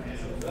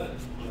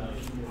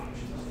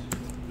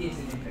 It's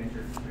an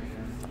adventure.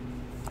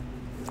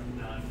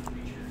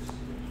 Non-creatures,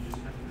 you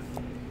just have to have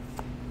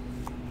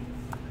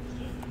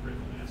a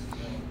critical mass.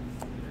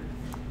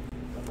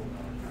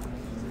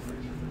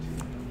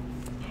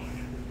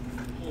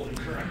 Holy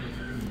crap.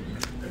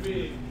 I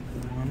mean,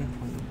 1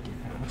 point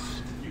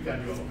gas. you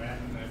gotta do all the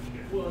math on that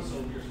shit. Well,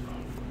 so here's the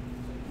problem.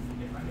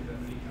 If I hit that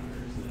many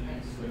counters,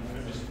 then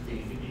I'm just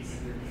gaming the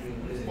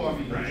game. Well, I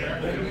mean,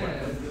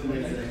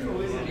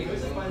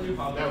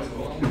 that was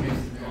cool.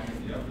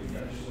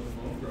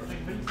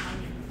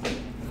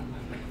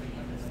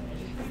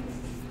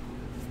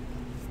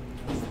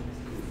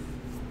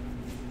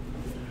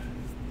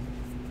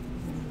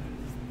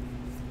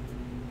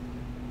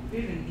 We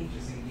have an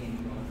interesting game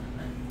going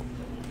on.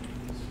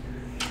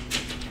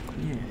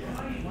 Yeah.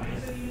 I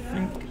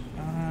think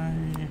I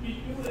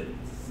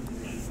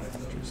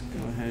just go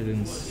ahead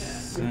and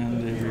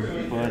send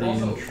everybody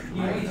and try.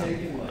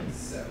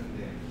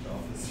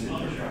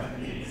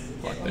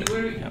 Block that.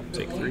 Yep,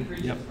 take 3.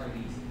 Yep. I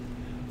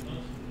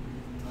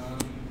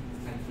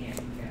can't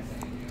say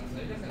anything else.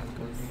 It doesn't have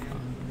to work for me.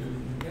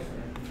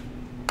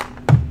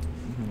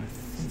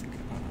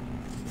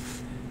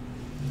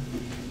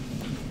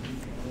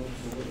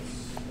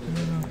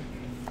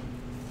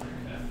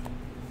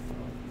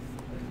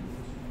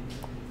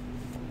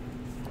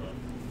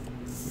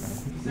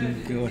 I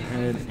think go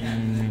ahead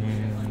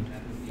and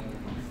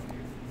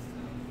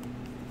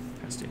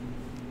pass it.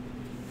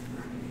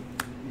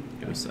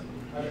 Go 7.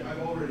 I've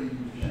already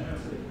used that.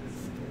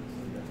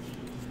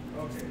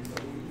 Okay,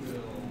 so we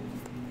will.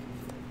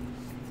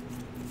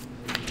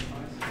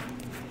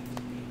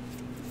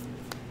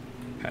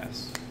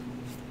 Pass.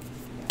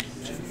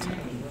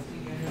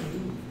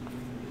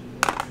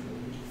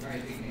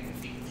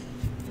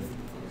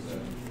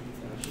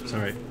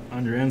 Sorry,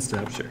 on your end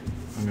step, sure.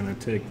 I'm gonna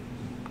take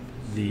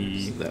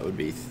the. So that would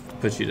be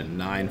put you to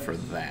 9 for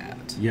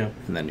that. Yep,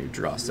 And then your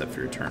draw step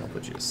for your turn will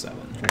put you to 7.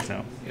 checks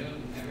out.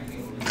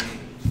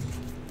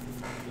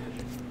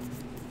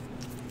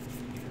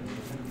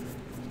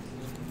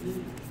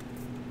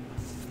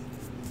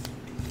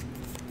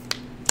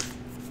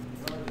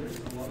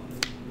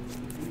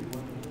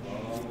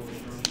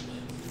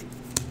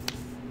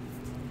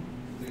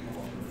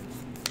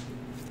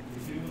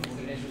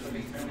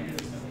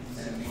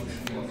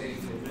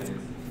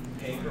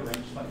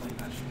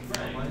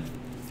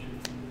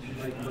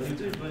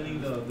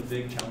 Winning the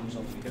big challenge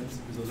on weekends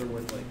because those are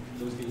worth like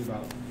those get you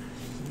about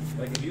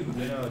like if you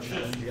win a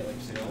challenge you get like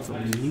sales. So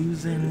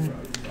losing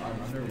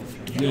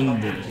I'm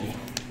game day.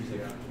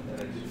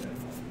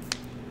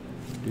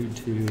 Do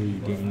 2, you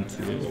gain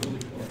 2. You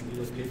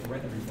just pay for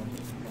rent every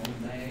month.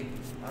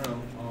 I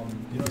don't know.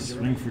 You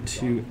swing for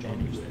 2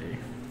 anyway.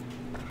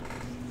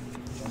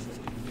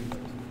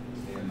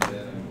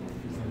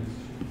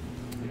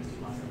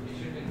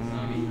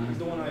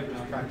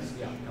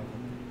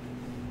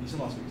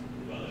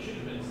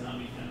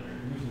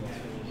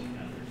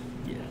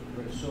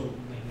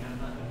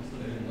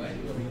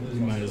 We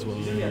might as well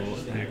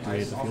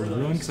activate the Field of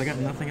Ruin because I got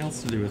nothing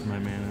else to do with my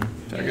mana.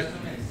 Target.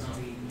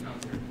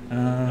 I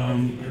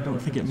don't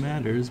think it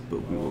matters,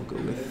 but we will go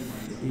with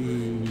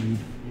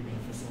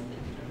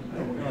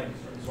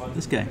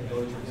this guy.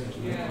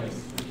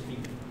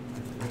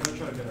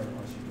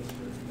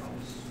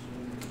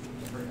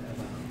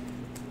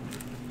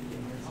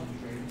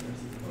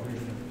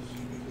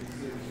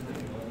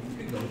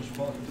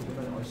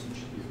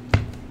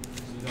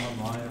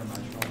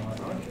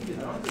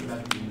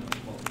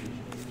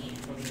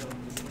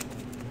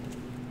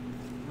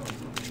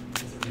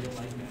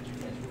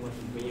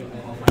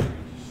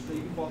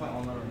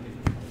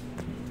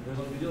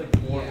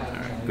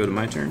 Alright, go to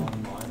my turn.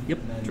 Yep.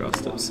 Draw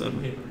step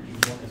 7.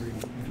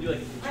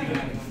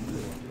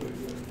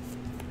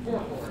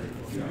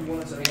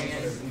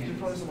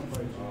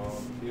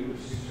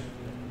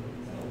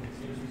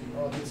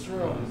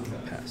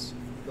 Pass.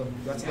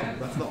 That's the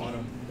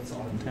autumn. That's the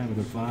autumn. Tap with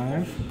a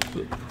 5.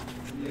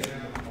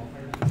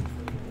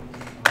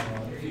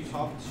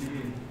 Top 2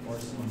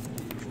 Arsenal.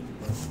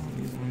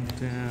 One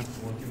tap.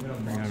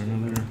 Bring out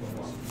another.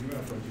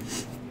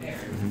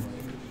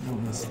 That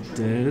one's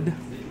dead.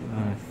 I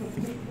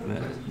think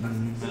that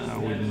I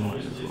would might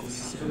as well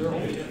send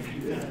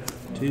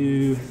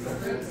 2,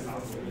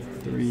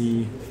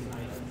 3,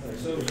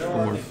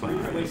 4, 5.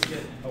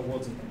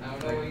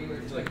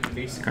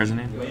 Cards in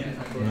hand?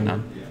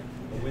 None.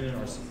 Win in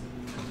RC.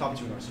 Top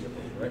 2 in RC,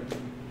 right?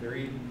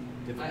 Very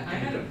difficult. I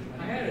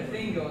had a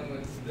thing going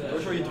with the.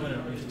 I'm sure you have to win it.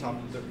 You have to top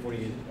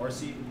 48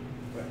 RC.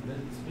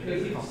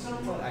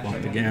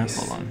 Lock the gas.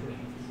 Hold on.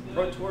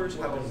 Pro Tours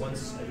happen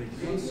once every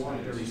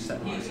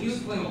 7 He was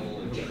playing.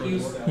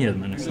 He has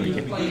mana, so he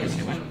can't be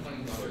anyway.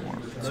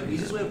 The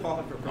easiest way to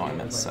qualify for Oh, I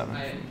meant 7.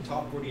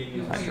 top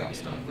 48 I draw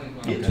stuff.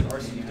 Get to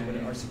RC, you have to win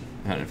an RC.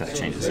 I don't know if that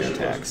changes your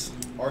attacks.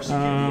 RC. I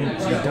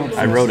don't I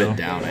think wrote so. it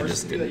down, I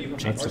just didn't.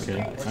 That's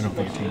okay. I don't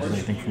think it changes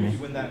anything for me. You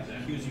win that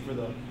cues you for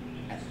the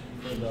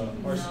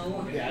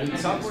RC. Yeah,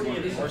 top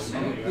 48 RC.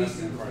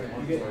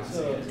 You get to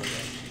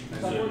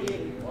top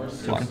 48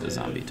 RC. Block the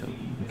zombie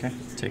token. Okay.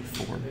 Take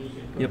 4.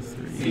 Yep.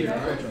 3.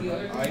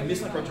 I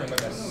missed my pro turn by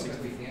about 6.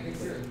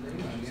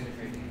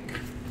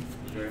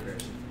 Very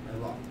embarrassing. I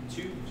lost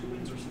 2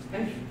 wins or 6. I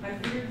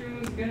figured it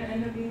was gonna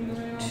end up being the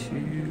way off.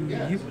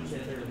 2.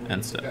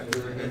 End step.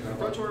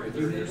 Pro Tour, if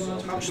you're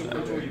top 2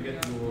 Pro Tour, you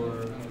get your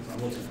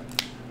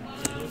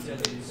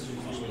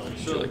Would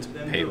you like to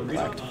pay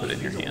black to put in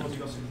your hand?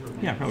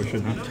 Yeah, probably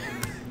should not.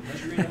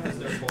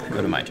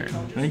 Go to my turn.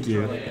 Thank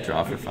you.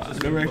 Draw for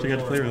 5. Never actually got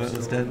to play with that.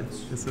 That's dead.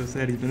 It's so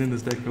sad. He's been in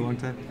this deck for a long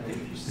time.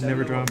 I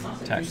never draw him.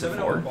 Attack for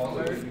 4.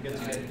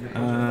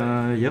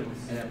 Yep.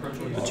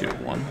 Put you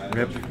at 1.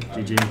 Rip.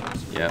 GG.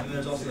 Yeah.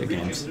 Good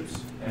games.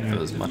 It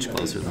was much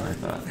closer than I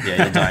thought.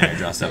 Yeah, you'll die in your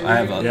draw step. I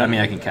have. I mean,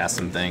 I can cast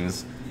some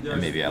things,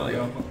 and maybe I like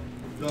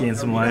Gain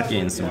some life.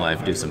 gain some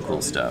life, do some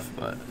cool stuff.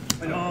 But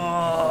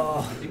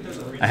Oh.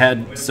 I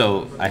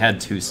had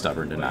 2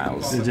 stubborn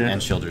denials Did ya?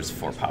 and Children's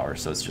 4 power,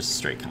 so it's just a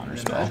straight counter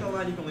spell.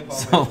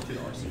 So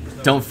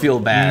don't feel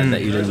bad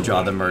that you didn't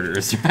draw the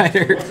Murderous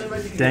Rider.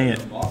 Dang it.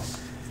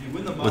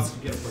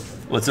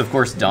 What's of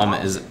course dumb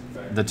is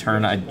the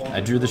turn I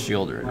drew the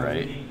Shieldred,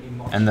 right?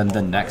 And then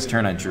the next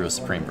turn I drew a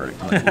Supreme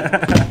Verdict. I'm like,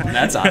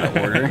 that's out of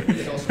order.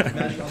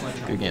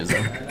 Good games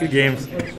though. Good games.